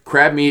with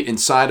crab meat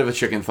inside of a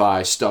chicken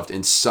thigh stuffed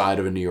inside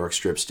of a New York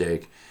strip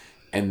steak,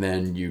 and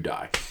then you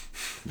die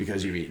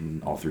because you've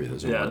eaten all three of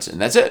those at once, and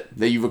that's it.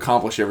 That you've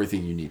accomplished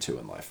everything you need to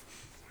in life.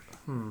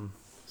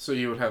 So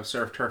you would have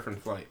surf, turf, and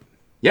flight.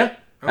 Yeah,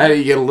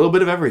 you get a little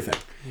bit of everything,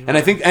 and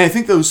I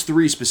think those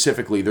three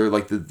specifically, they're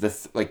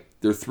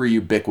they're three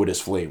ubiquitous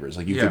flavors.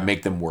 You can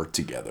make them work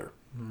together.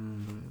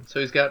 So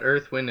he's got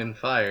earth, wind, and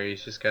fire.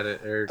 He's just got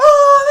it.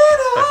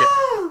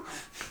 Oh,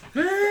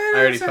 I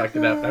already fucked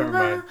it up. Never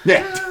mind.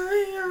 Yeah,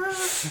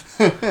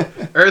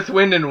 Earth,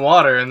 wind, and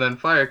water, and then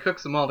fire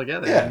cooks them all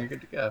together, Yeah. and you're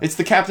good to go. it's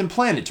the Captain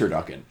Planet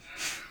turducken.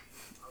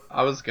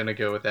 I was gonna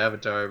go with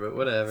Avatar, but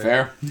whatever.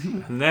 Fair.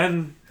 And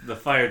then the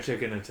fire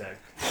chicken attack.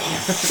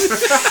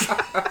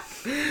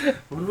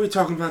 What are we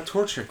talking about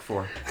Torchic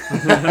for?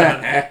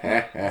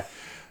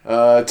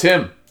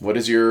 Tim, what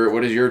is your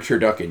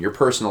turducken? Your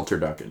personal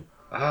turducken?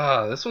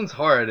 This one's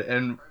hard,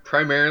 and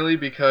primarily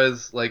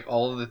because like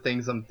all of the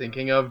things I'm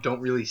thinking of don't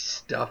really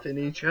stuff in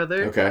each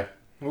other. Okay.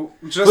 Well,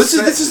 This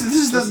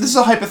is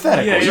a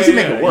hypothetical. You can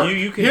make it work.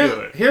 You can do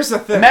it. Here's the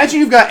thing. Imagine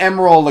you've got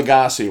Emerald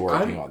Lagasse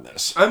working on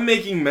this. I'm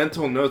making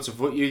mental notes of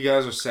what you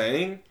guys are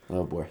saying.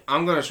 Oh boy.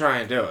 I'm gonna try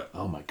and do it.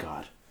 Oh my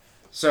god.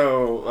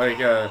 So, like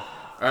a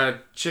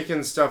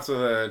chicken stuffed with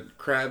a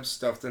crab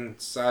stuffed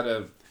inside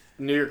a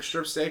New York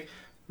strip steak.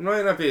 It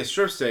might not be a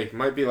strip steak. It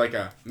might be like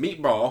a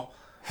meatball,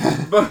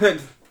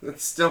 but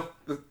it's still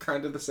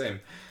kind of the same.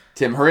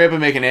 Tim, hurry up and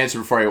make an answer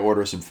before I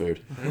order some food.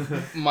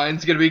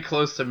 Mine's gonna be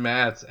close to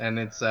Matt's, and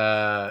it's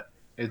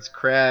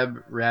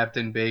crab wrapped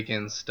in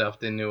bacon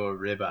stuffed into a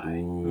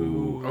ribeye.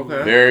 Ooh.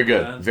 Okay. Very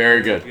good. That's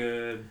Very good.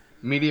 good.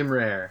 Medium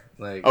rare.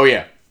 Like Oh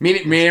yeah.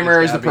 Medium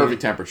rare is the gotta be-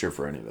 perfect temperature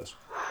for any of this.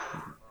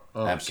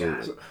 oh,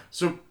 Absolutely. God.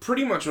 So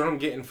pretty much what I'm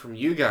getting from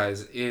you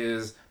guys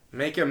is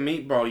make a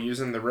meatball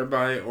using the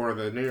ribeye or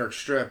the New York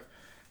strip,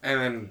 and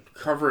then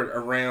cover it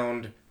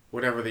around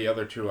whatever the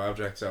other two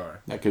objects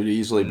are. That could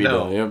easily be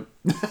No. done.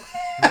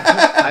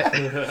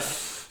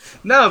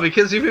 No,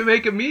 because if you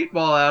make a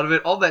meatball out of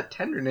it, all that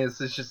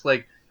tenderness is just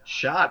like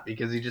shot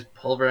because you just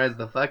pulverize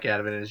the fuck out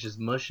of it and it's just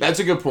mushy. That's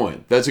a good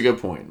point.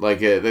 Like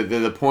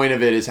the point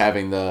of it is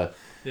having the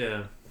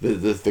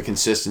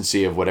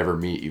consistency of whatever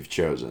meat you've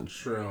chosen.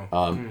 True.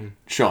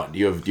 Sean, do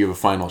you have a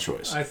final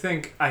choice? I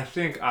think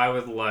I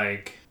would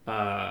like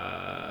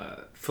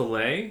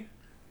fillet,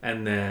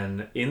 and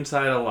then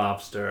inside a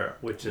lobster,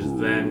 which is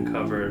then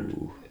covered,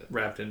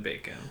 wrapped in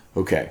bacon,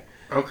 Okay.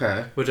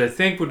 Okay. which I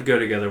think would go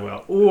together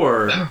well.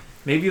 Or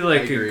maybe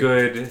like a agree.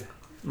 good,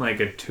 like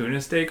a tuna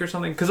steak or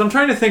something. Because I'm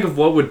trying to think of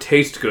what would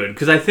taste good.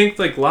 Because I think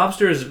like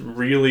lobster is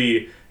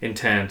really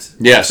intense.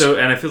 Yes. So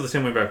and I feel the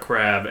same way about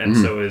crab, and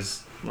so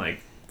is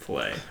like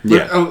fillet.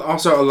 Yeah. But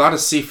also, a lot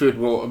of seafood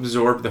will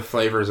absorb the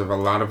flavors of a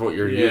lot of what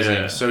you're Yeah.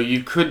 using. So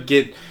you could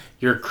get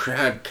your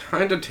crab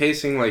kind of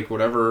tasting like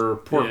whatever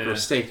pork Yeah. or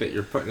steak that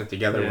you're putting it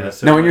together Yeah, with.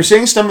 so Now, when you're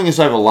saying stuffing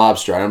inside of a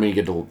lobster, I don't mean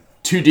to get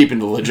too deep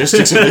into the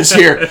logistics of this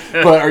here,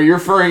 but are you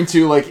referring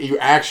to like you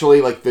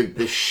actually like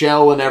the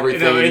shell and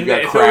everything? and you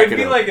got so crack it'd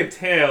be like a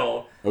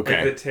tail.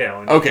 Okay. Like the tail.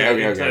 And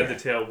Okay, inside okay. the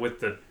tail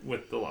with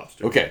the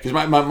lobster. Okay, because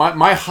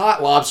my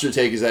hot lobster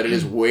take is that it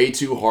is way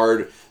too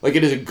hard. Like,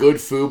 it is a good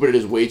food, but it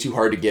is way too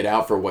hard to get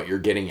out for what you're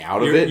getting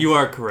out of it. You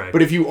are correct.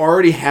 But if you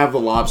already have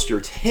the lobster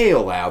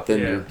tail out, then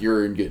Yeah.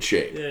 you're in good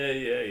shape.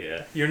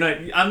 Yeah. You're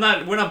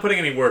not. We're not putting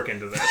any work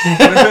into this.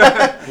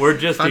 We're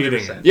just eating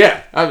 100%. it.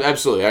 Yeah,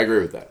 absolutely. I agree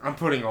with that. I'm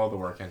putting all the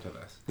work into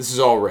this. This is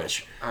all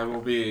Rich. I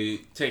will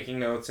be taking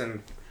notes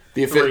and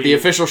The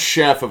official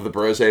chef of the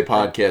Brose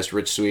podcast,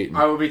 Rich Sweeten.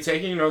 I will be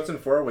taking notes in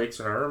 4 weeks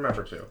when I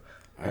remember to.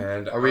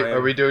 And Are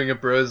we doing a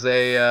Brose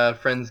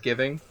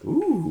Friendsgiving?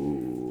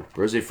 Ooh,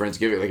 Brose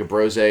Friendsgiving, like a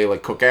Brose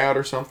like cookout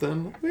or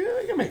something. Yeah,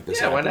 I can make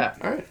this Yeah, why happen.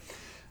 not?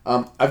 All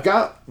right. I've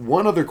got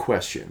one other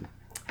question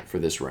for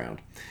this round,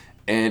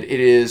 and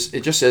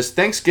it just says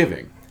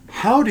Thanksgiving.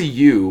 How do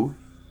you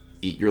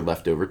eat your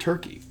leftover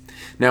turkey?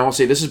 Now, I'll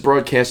say this is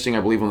broadcasting,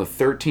 I believe, on the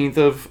 13th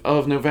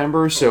of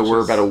November, so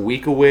we're about a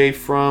week away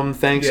from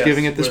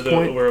Thanksgiving at this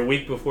point. We're a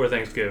week before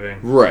Thanksgiving.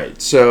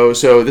 Right. So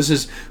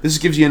this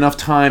gives you enough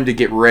time to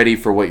get ready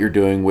for what you're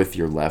doing with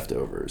your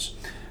leftovers.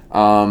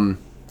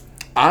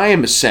 I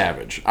am a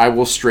savage. I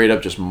will straight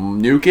up just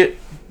nuke it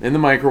in the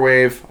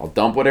microwave. I'll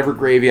dump whatever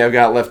gravy I've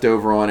got left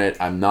over on it.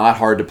 I'm not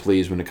hard to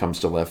please when it comes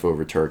to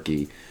leftover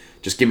turkey.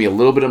 Just give me a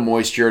little bit of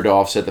moisture to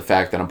offset the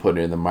fact that I'm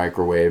putting it in the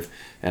microwave,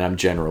 and I'm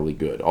generally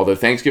good. Although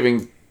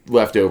Thanksgiving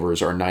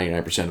leftovers are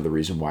 99% of the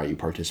reason why you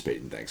participate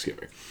in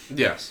Thanksgiving.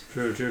 Yes.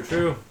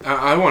 True.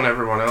 I want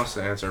everyone else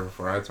to answer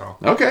before I talk.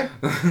 Okay.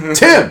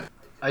 Tim!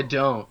 I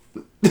don't.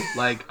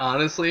 Like,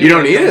 honestly, You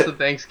don't when eat it comes it? to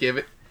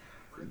Thanksgiving,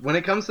 when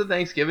it comes to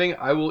Thanksgiving,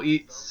 I will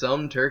eat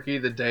some turkey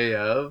the day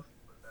of,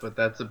 but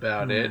that's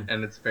about it,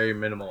 and it's very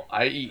minimal.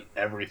 I eat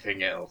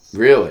everything else.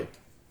 Really?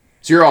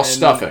 So you're all And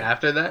stuffing.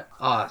 After that,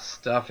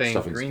 stuffing,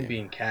 Stuffing's green game.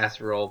 bean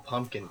casserole,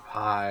 pumpkin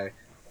pie,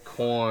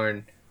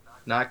 corn,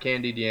 not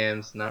candied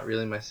yams, not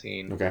really my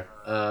scene. Okay.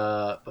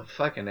 But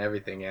fucking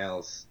everything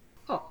else.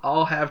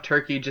 I'll have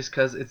turkey just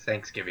because it's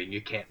Thanksgiving.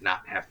 You can't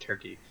not have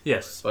turkey.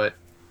 Yes. But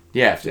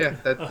Yeah. yeah,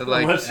 that's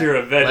like Unless you're a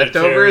leftovers.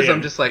 vegetarian.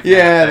 I'm just like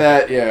Yeah,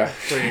 nah, yeah.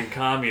 Freaking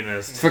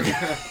communist.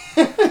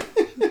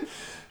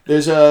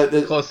 There's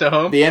close to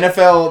home. the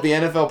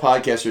NFL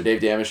podcaster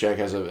Dave Damashek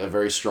has a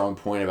very strong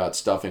point about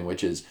stuffing,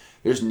 which is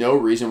there's no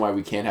reason why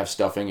we can't have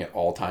stuffing at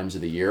all times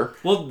of the year.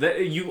 Well,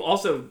 you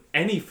also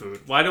any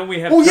food. Why don't we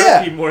have Well, yeah.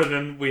 turkey more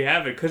than we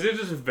have it? Because it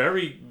is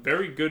very,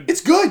 very good.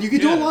 It's good. You can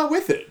do a Yeah. lot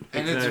with it.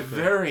 And it's Exactly.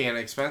 very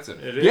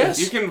inexpensive. It is. Yes.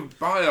 You can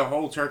buy a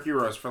whole turkey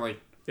roast for like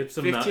It's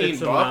some 15 it's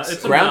some, bucks.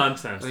 it's some Ground-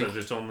 nonsense that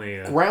it's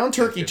only Ground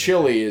turkey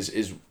chili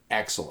is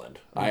excellent.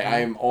 I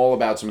am all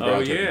about some Oh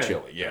ground yeah, turkey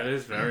chili. that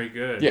is very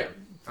good. Yeah.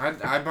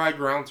 I buy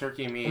ground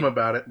turkey meat I'm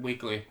about it.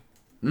 weekly.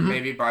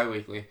 maybe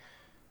bi-weekly.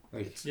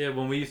 Like, Yeah,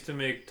 when we used to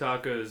make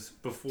tacos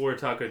before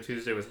Taco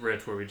Tuesday with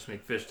Rich, where we just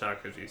make fish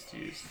tacos, we used to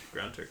use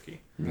ground turkey.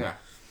 yeah.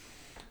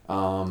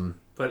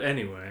 But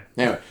anyway.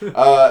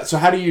 So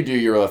how do you do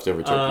your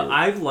leftover turkey?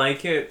 I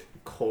like it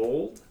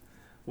cold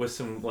with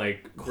some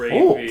like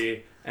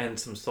gravy and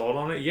some salt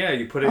on it. Yeah,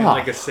 you put it in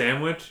like a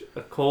sandwich,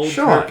 a cold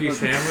turkey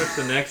sandwich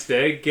the next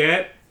day.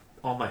 Get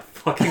on my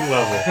fucking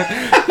level.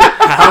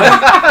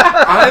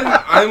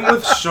 I'm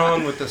with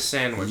Sean with the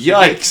sandwich.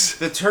 Yikes.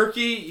 The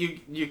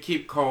turkey you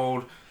keep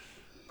cold.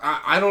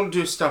 I don't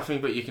do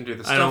stuffing, but you can do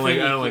the stuffing.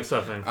 I don't like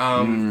stuffing.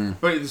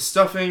 But the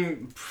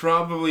stuffing,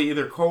 probably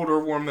either cold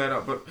or warm that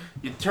up. But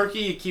your turkey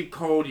you keep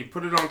cold. You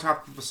put it on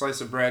top of a slice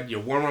of bread. You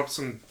warm up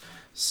some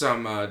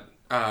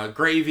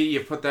gravy. You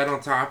put that on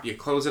top. You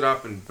close it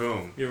up, and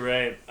boom. You're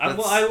right.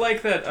 I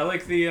like that. I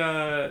like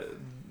the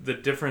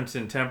difference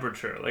in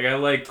temperature. Like I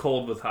like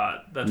cold with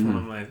hot. That's one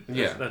of my.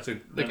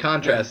 The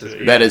contrast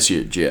is That is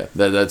huge. Yeah,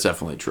 that's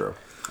definitely true.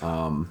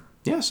 So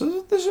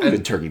there's some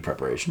good turkey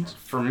preparations.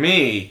 For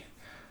me,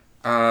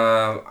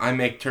 I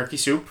make turkey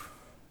soup.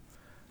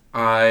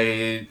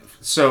 I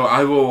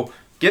will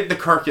get the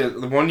carcass.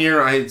 One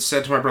year I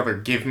said to my brother,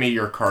 "Give me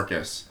your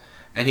carcass,"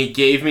 and he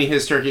gave me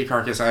his turkey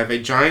carcass. I have a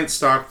giant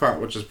stock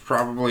pot, which is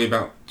probably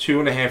about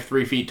 2.5,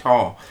 3 feet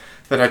tall,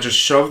 that I just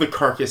shoved the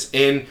carcass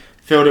in,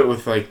 filled it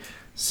with like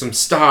some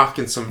stock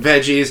and some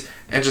veggies,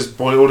 and just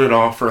boiled it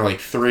off for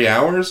like 3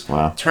 hours.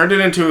 Wow. Turned it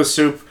into a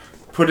soup.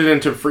 Put it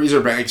into freezer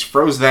bags,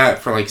 froze that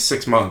for like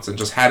 6 months, and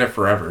just had it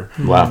forever.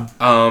 Wow.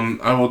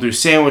 I will do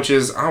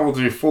sandwiches. I will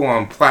do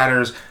full-on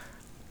platters.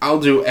 I'll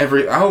get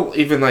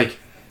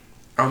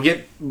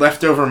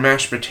leftover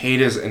mashed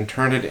potatoes and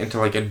turn it into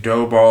like a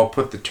dough ball,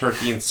 put the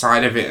turkey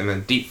inside of it, and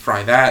then deep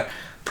fry that.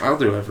 I'll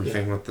do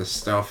everything with this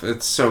stuff.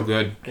 It's so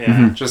good.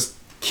 Yeah. Just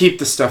keep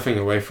the stuffing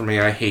away from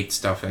me. I hate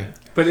stuffing.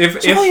 But if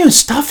It's all you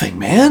stuffing,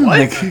 man.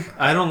 Like,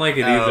 I don't like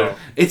it either.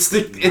 It's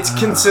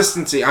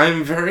consistency.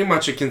 I'm very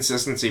much a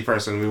consistency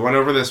person. We went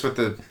over this with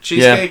the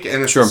cheesecake,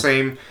 and it's the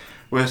same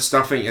with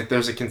stuffing. If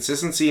there's a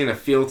consistency and a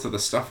feel to the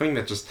stuffing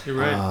that just You're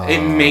right.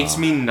 it makes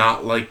me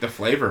not like the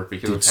flavor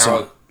because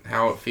of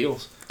how it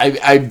feels.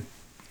 I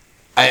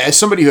as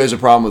somebody who has a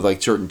problem with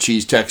like certain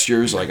cheese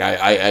textures, like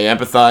I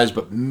empathize,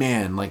 but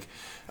man, like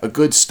a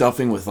good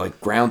stuffing with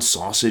like ground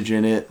sausage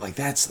in it, like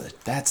that's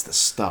the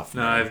stuff.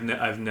 No,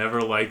 I've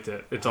never liked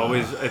it. It's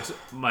always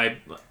I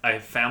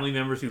have family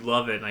members who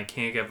love it, and I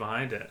can't get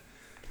behind it.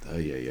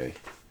 Yeah.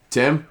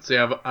 Tim? See,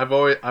 I've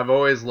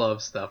always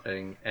loved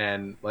stuffing,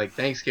 and like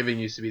Thanksgiving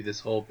used to be this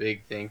whole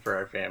big thing for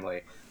our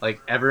family.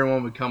 Like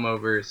everyone would come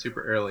over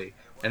super early,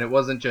 and it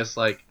wasn't just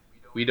like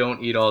we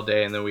don't eat all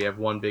day and then we have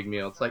one big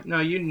meal. It's like, no,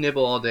 you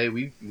nibble all day.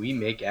 We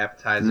make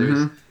appetizers.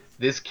 Mm-hmm.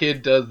 This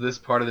kid does this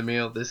part of the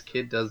meal. This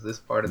kid does this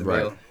part of the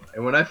meal.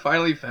 And when I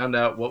finally found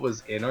out what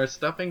was in our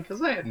stuffing,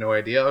 because I had no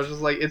idea, I was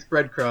just like, it's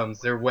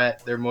breadcrumbs. They're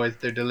wet. They're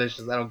moist. They're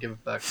delicious. I don't give a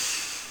fuck.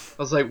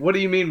 I was like, what do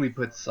you mean we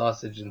put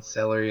sausage and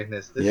celery in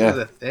this? This is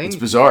a thing? It's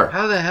bizarre.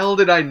 How the hell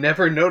did I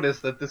never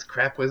notice that this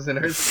crap was in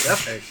our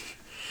stuffing?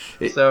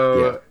 It's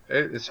oh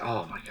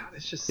my god,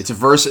 it's just it's a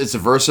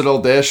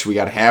versatile dish. We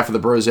got half of the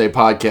Brose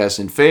podcast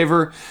in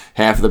favor,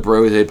 half of the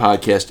Brose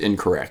podcast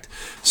incorrect.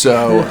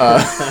 So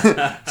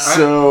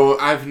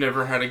I've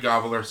never had a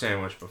gobbler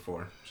sandwich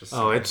before. It's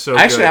so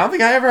actually good. I don't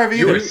think I ever have either.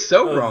 You were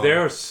so wrong.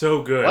 They're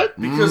so good. What?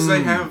 Because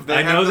they have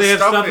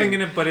stuffing in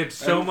it, but it's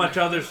so much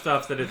other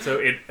stuff that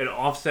it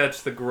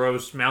offsets the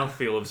gross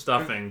mouthfeel of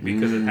stuffing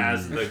because it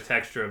has the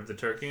texture of the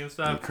turkey and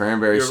stuff. The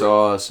cranberry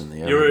sauce and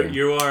the everything.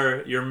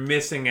 You're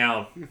missing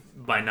out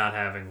by not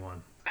having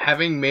one.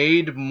 Having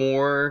made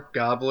more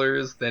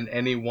gobblers than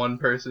any one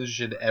person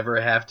should ever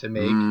have to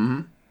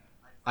make,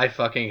 I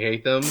fucking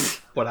hate them,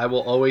 but I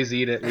will always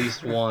eat at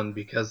least one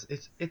because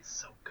it's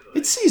so good.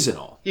 It's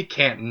seasonal. You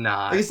can't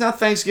not. Like, it's not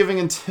Thanksgiving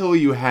until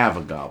you have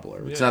a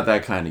gobbler. It's not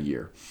that kind of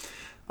year.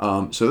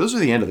 So those are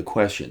the end of the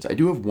questions. I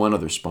do have one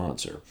other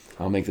sponsor.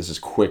 I'll make this as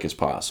quick as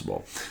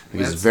possible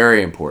because it's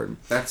very important.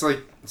 That's like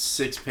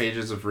 6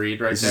 pages of read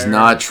there. This is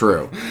not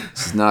true.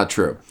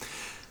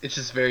 It's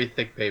just very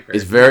thick paper.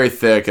 It's very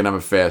thick, and I'm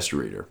a fast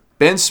reader.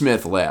 Ben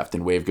Smith laughed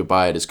and waved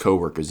goodbye at his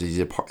coworkers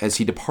as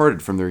he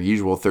departed from their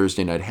usual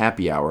Thursday night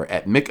happy hour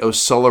at Mick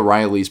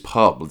O'Sullivan-Riley's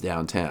pub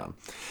downtown.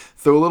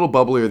 Though a little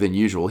bubblier than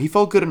usual, he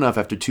felt good enough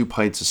after 2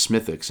 pints of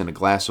Smithwick's and a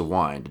glass of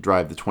wine to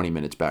drive the 20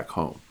 minutes back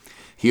home.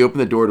 He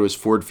opened the door to his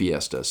Ford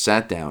Fiesta,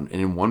 sat down, and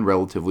in one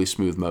relatively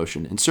smooth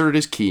motion, inserted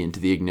his key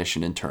into the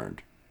ignition and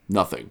turned.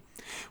 Nothing.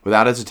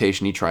 Without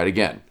hesitation, he tried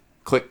again.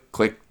 Click,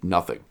 click,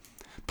 nothing.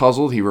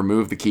 Puzzled, he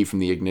removed the key from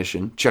the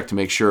ignition, checked to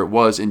make sure it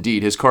was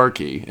indeed his car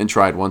key, and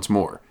tried once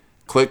more.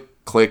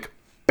 Click, click,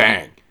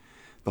 bang.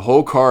 The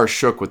whole car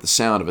shook with the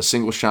sound of a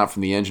single shot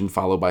from the engine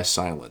followed by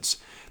silence.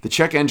 The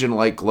check engine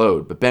light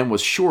glowed, but Ben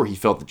was sure he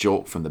felt the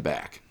jolt from the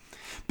back.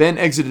 Ben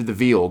exited the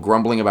vehicle,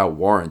 grumbling about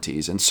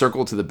warranties, and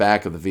circled to the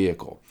back of the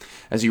vehicle.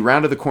 As he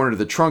rounded the corner to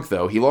the trunk,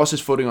 though, he lost his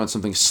footing on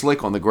something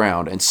slick on the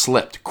ground and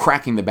slipped,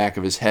 cracking the back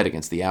of his head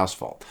against the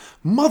asphalt.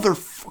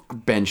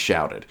 "Motherfucker!" Ben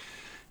shouted.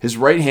 His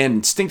right hand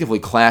instinctively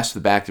clasped the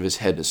back of his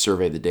head to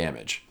survey the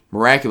damage.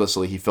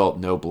 Miraculously, he felt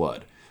no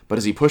blood, but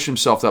as he pushed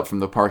himself up from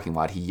the parking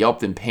lot, he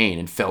yelped in pain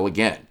and fell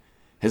again.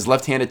 His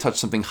left hand had touched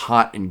something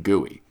hot and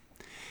gooey.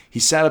 He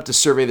sat up to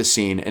survey the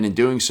scene, and in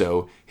doing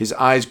so, his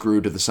eyes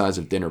grew to the size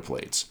of dinner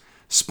plates.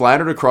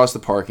 Splattered across the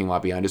parking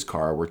lot behind his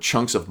car were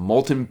chunks of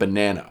molten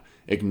banana,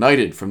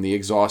 ignited from the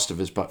exhaust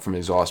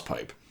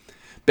pipe.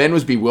 Ben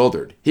was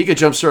bewildered. He could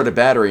jumpstart a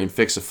battery and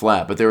fix a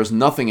flat, but there was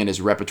nothing in his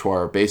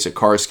repertoire of basic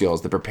car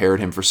skills that prepared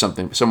him for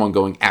someone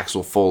going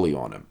Axel Foley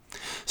on him.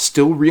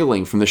 Still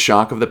reeling from the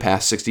shock of the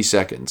past 60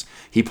 seconds,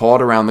 he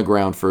pawed around the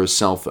ground for his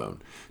cell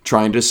phone,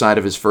 trying to decide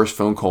if his first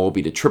phone call would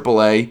be to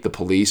AAA, the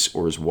police,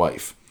 or his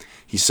wife.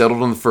 He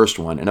settled on the first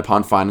one, and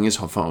upon finding his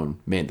phone,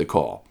 made the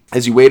call.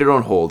 As he waited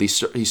on hold, he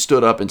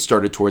stood up and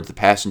started towards the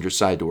passenger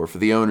side door for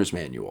the owner's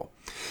manual.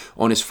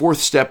 On his fourth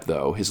step,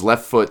 though, his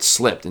left foot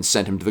slipped and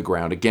sent him to the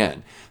ground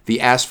again,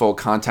 the asphalt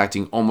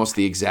contacting almost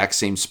the exact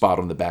same spot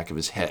on the back of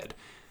his head.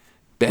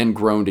 Ben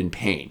groaned in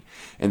pain,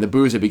 and the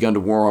booze had begun to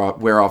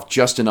wear off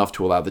just enough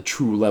to allow the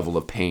true level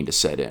of pain to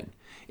set in.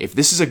 If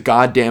this is a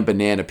goddamn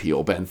banana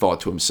peel, Ben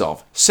thought to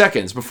himself,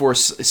 seconds before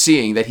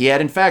seeing that he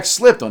had in fact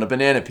slipped on a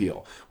banana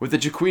peel, with the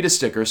Chiquita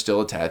sticker still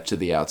attached to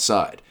the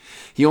outside.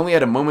 He only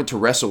had a moment to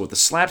wrestle with the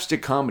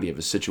slapstick comedy of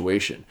his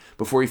situation,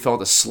 before he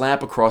felt a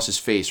slap across his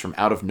face from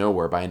out of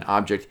nowhere by an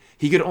object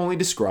he could only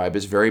describe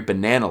as very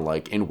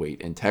banana-like in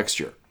weight and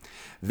texture.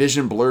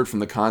 Vision blurred from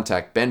the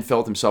contact, Ben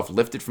felt himself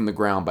lifted from the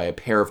ground by a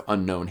pair of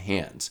unknown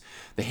hands.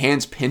 The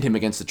hands pinned him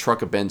against the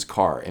truck of Ben's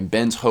car, and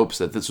Ben's hopes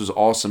that this was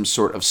all some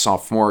sort of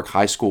sophomoric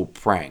high school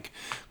prank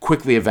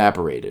quickly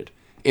evaporated.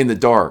 In the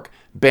dark,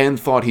 Ben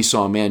thought he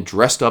saw a man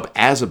dressed up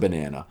as a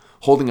banana,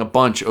 holding a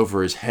bunch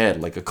over his head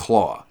like a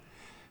claw.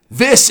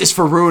 "This is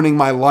for ruining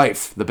my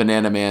life," the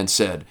banana man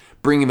said,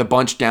 bringing the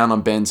bunch down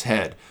on Ben's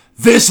head.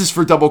 "This is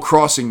for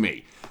double-crossing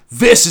me.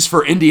 This is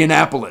for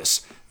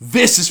Indianapolis.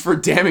 This is for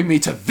damning me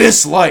to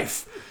this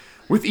life."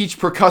 With each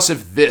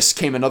percussive "this"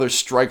 came another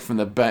strike from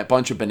the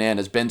bunch of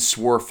bananas Ben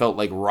swore felt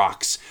like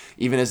rocks,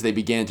 even as they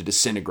began to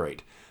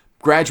disintegrate.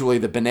 Gradually,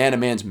 the banana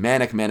man's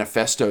manic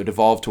manifesto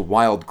devolved to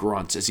wild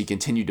grunts as he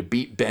continued to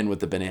beat Ben with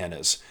the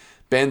bananas.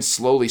 Ben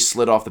slowly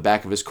slid off the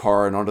back of his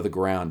car and onto the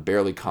ground,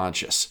 barely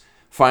conscious.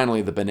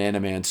 Finally, the banana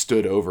man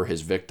stood over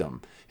his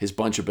victim, his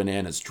bunch of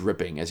bananas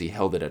dripping as he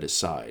held it at his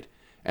side.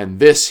 "And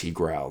this," he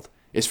growled,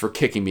 "is for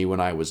kicking me when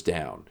I was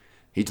down."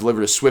 He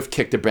delivered a swift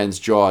kick to Ben's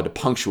jaw to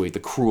punctuate the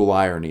cruel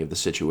irony of the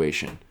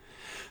situation.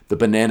 The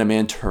banana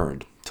man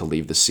turned to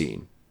leave the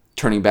scene,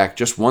 turning back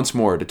just once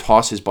more to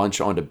toss his bunch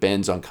onto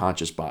Ben's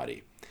unconscious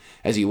body.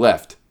 As he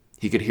left,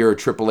 he could hear a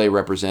AAA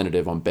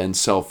representative on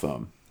Ben's cell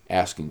phone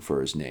asking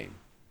for his name.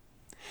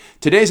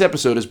 Today's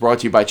episode is brought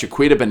to you by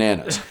Chiquita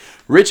Bananas,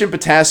 rich in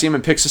potassium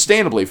and picked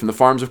sustainably from the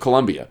farms of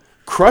Colombia.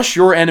 Crush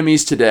your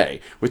enemies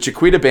today with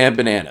Chiquita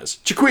Bananas.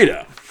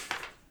 Chiquita!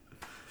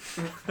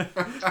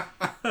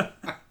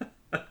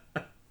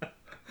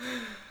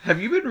 Have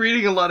you been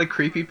reading a lot of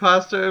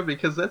creepypasta?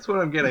 Because that's what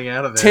I'm getting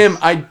out of this. Tim,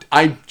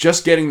 I'm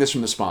just getting this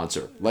from the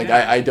sponsor. Like,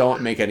 yeah. I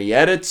don't make any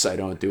edits. I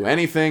don't do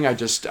anything. I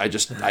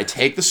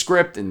take the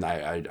script and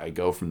I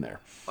go from there.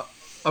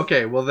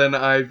 Okay, well then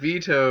I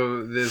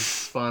veto this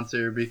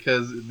sponsor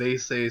because they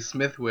say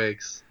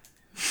Smithwick's.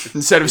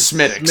 Instead of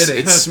Smittix.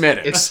 It's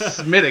Smittix. It's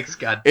Smittix,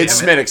 goddammit.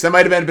 It's Smittix. That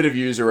might have been a bit of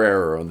user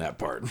error on that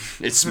part.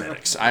 It's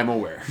Smittix. I'm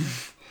aware.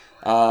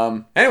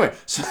 Anyway,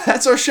 so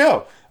that's our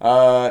show.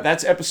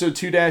 That's episode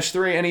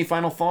 2-3. Any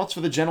final thoughts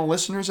for the gentle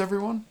listeners,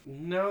 everyone?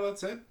 No,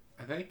 that's it,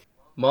 I think.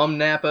 Mom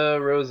Napa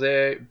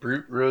Rosé,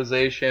 Brut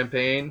Rosé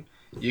Champagne.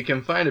 You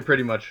can find it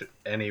pretty much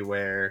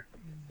anywhere.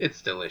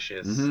 It's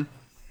delicious. Mm-hmm.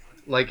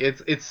 Like,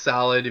 it's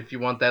solid. If you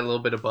want that little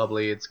bit of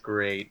bubbly, it's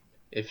great.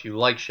 If you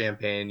like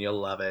champagne, you'll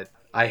love it.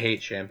 I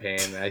hate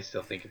champagne. I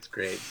still think it's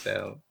great,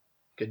 so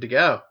good to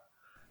go.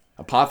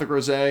 Apothic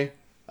Rosé,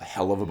 a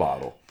hell of a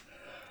bottle.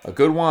 A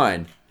good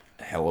wine,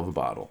 a hell of a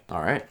bottle.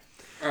 All right.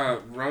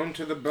 Rhone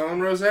to the bone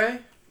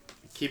rosé.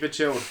 Keep it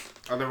chilled.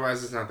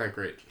 Otherwise, it's not that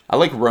great. I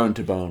like Rhone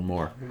to bone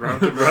more. Rhone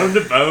to bone. Rhone to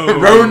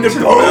bone. Rhone to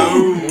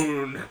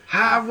bone.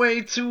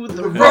 Highway to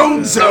the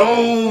Rhone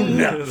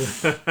zone.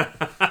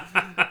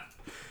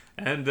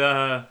 And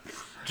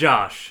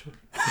Josh.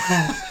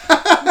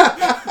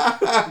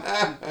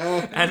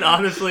 And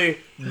honestly,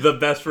 the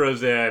best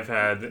rosé I've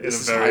had in a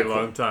very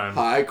long time.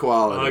 High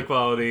quality. High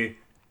quality.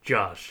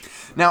 Josh.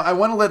 Now, I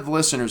want to let the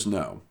listeners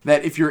know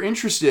that if you're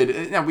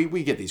interested, now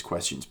we get these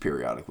questions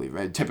periodically,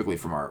 right? Typically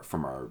from our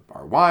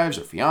wives,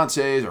 our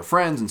fiancés, our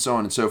friends, and so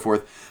on and so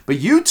forth. But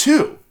you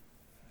too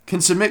can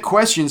submit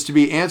questions to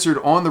be answered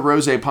on the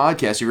Rosé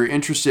Podcast if you're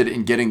interested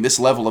in getting this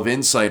level of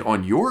insight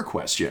on your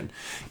question.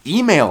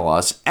 Email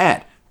us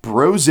at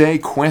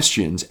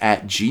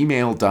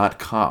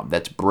brosequestions@gmail.com.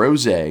 That's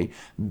brose,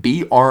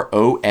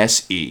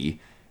 BROSE,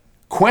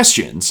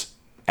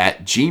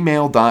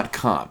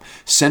 questions@gmail.com.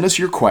 Send us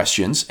your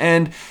questions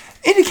and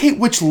indicate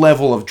which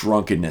level of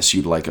drunkenness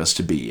you'd like us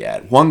to be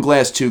at. 1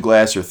 glass, 2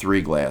 glass, or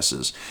 3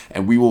 glasses.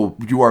 And we will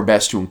do our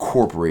best to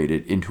incorporate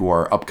it into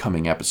our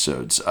upcoming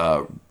episodes.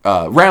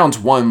 Rounds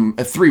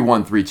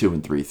 3-1, 3-2,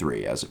 and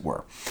 3-3, as it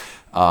were.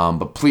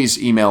 But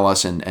please email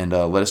us and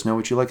let us know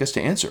what you'd like us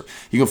to answer.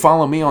 You can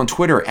follow me on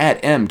Twitter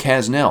at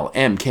mkasnell,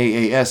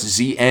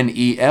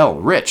 MKASZNEL.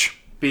 Rich.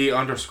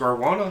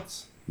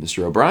 B_walnuts.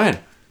 Mr. O'Brien.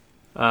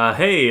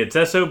 Hey, it's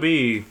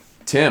SOB.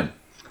 Tim.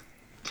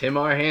 Tim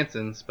R.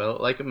 Hansen, spell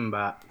it like a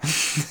mbot.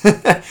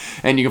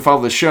 And you can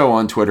follow the show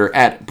on Twitter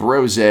at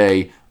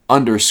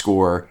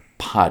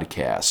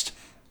brose_podcast.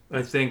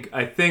 I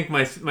think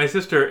my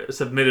sister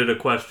submitted a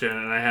question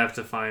and I have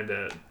to find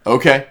it.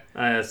 Okay.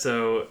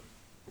 So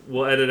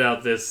we'll edit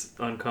out this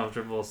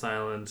uncomfortable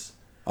silence.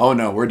 Oh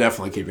no, we're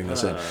definitely keeping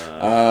this in.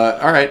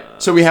 All right.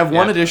 So we have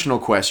one additional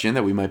question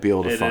that we might be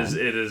able to find.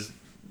 It is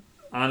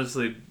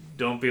honestly,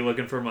 don't be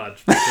looking for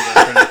much.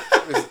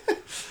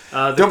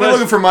 Don't be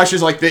looking for much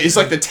is like the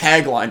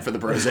tagline for the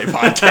Brose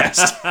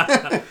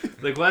podcast.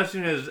 The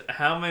question is,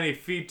 how many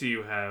feet do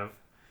you have?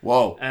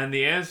 Whoa. And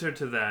the answer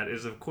to that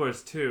is, of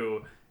course,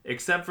 2.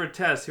 Except for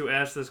Tess, who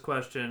asked this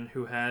question,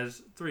 who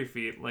has 3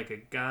 feet, like a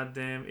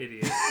goddamn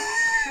idiot.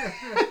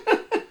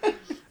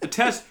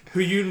 Tess,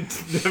 who you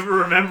never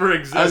remember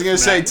exists. I was going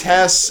to say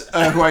Tess,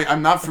 who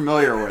I'm not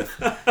familiar with.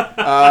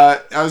 I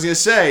was going to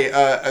say,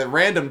 a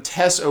random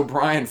Tess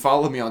O'Brien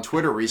followed me on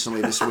Twitter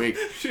recently this week.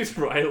 She's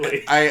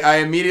Riley. I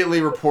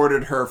immediately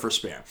reported her for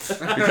spam.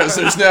 Because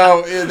there's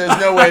no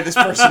way this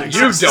person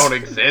exists. You don't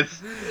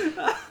exist.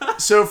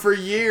 So for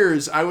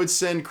years, I would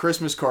send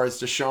Christmas cards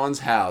to Sean's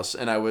house,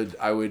 and I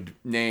would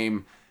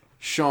name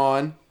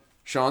Sean's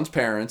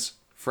parents,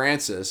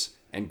 Francis,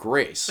 and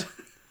Grace.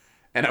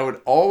 And I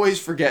would always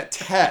forget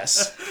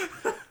Tess,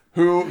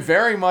 who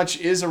very much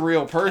is a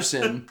real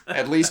person,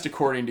 at least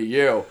according to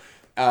you.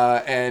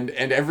 But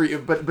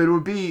it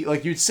would be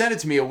like you'd send it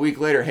to me a week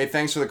later. Hey,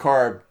 thanks for the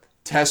card.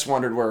 Tess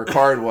wondered where her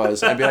card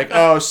was. I'd be like,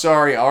 oh,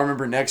 sorry, I'll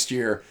remember next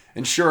year.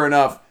 And sure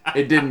enough,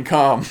 it didn't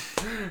come.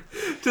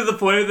 To the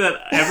point that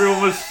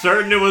everyone was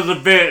certain it was a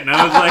bit, and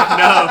I was like,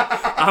 no,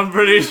 I'm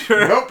pretty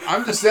sure. Nope,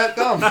 I'm just that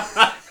dumb.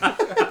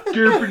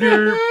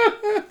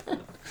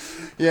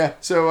 Yeah,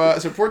 so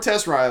poor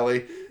Tess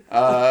Riley,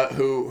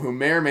 who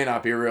may or may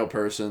not be a real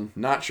person,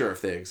 not sure if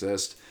they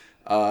exist.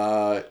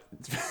 Thank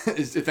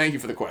you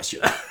for the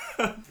question.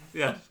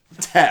 Yeah.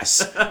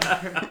 Tess.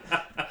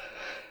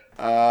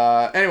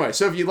 Anyway,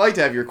 so if you'd like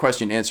to have your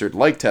question answered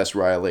like Tess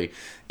Riley,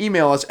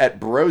 email us at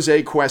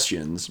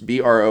brosequestions,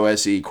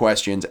 BROSE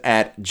questions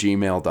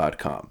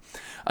 @gmail.com.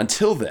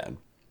 Until then,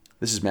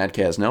 this is Matt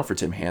Casnell for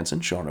Tim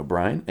Hansen, Sean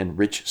O'Brien, and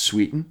Rich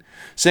Sweeten,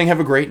 saying have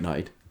a great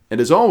night,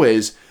 and as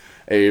always,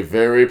 a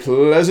very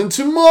pleasant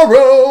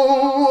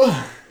tomorrow.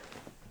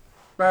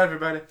 Bye,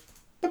 everybody.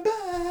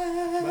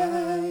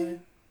 Bye-bye.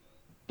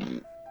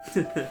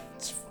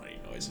 It's funny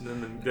noise. And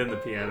then the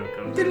piano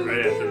comes in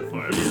right after the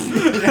part.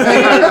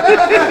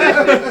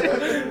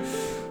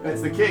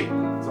 That's the key.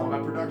 It's all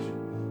about production.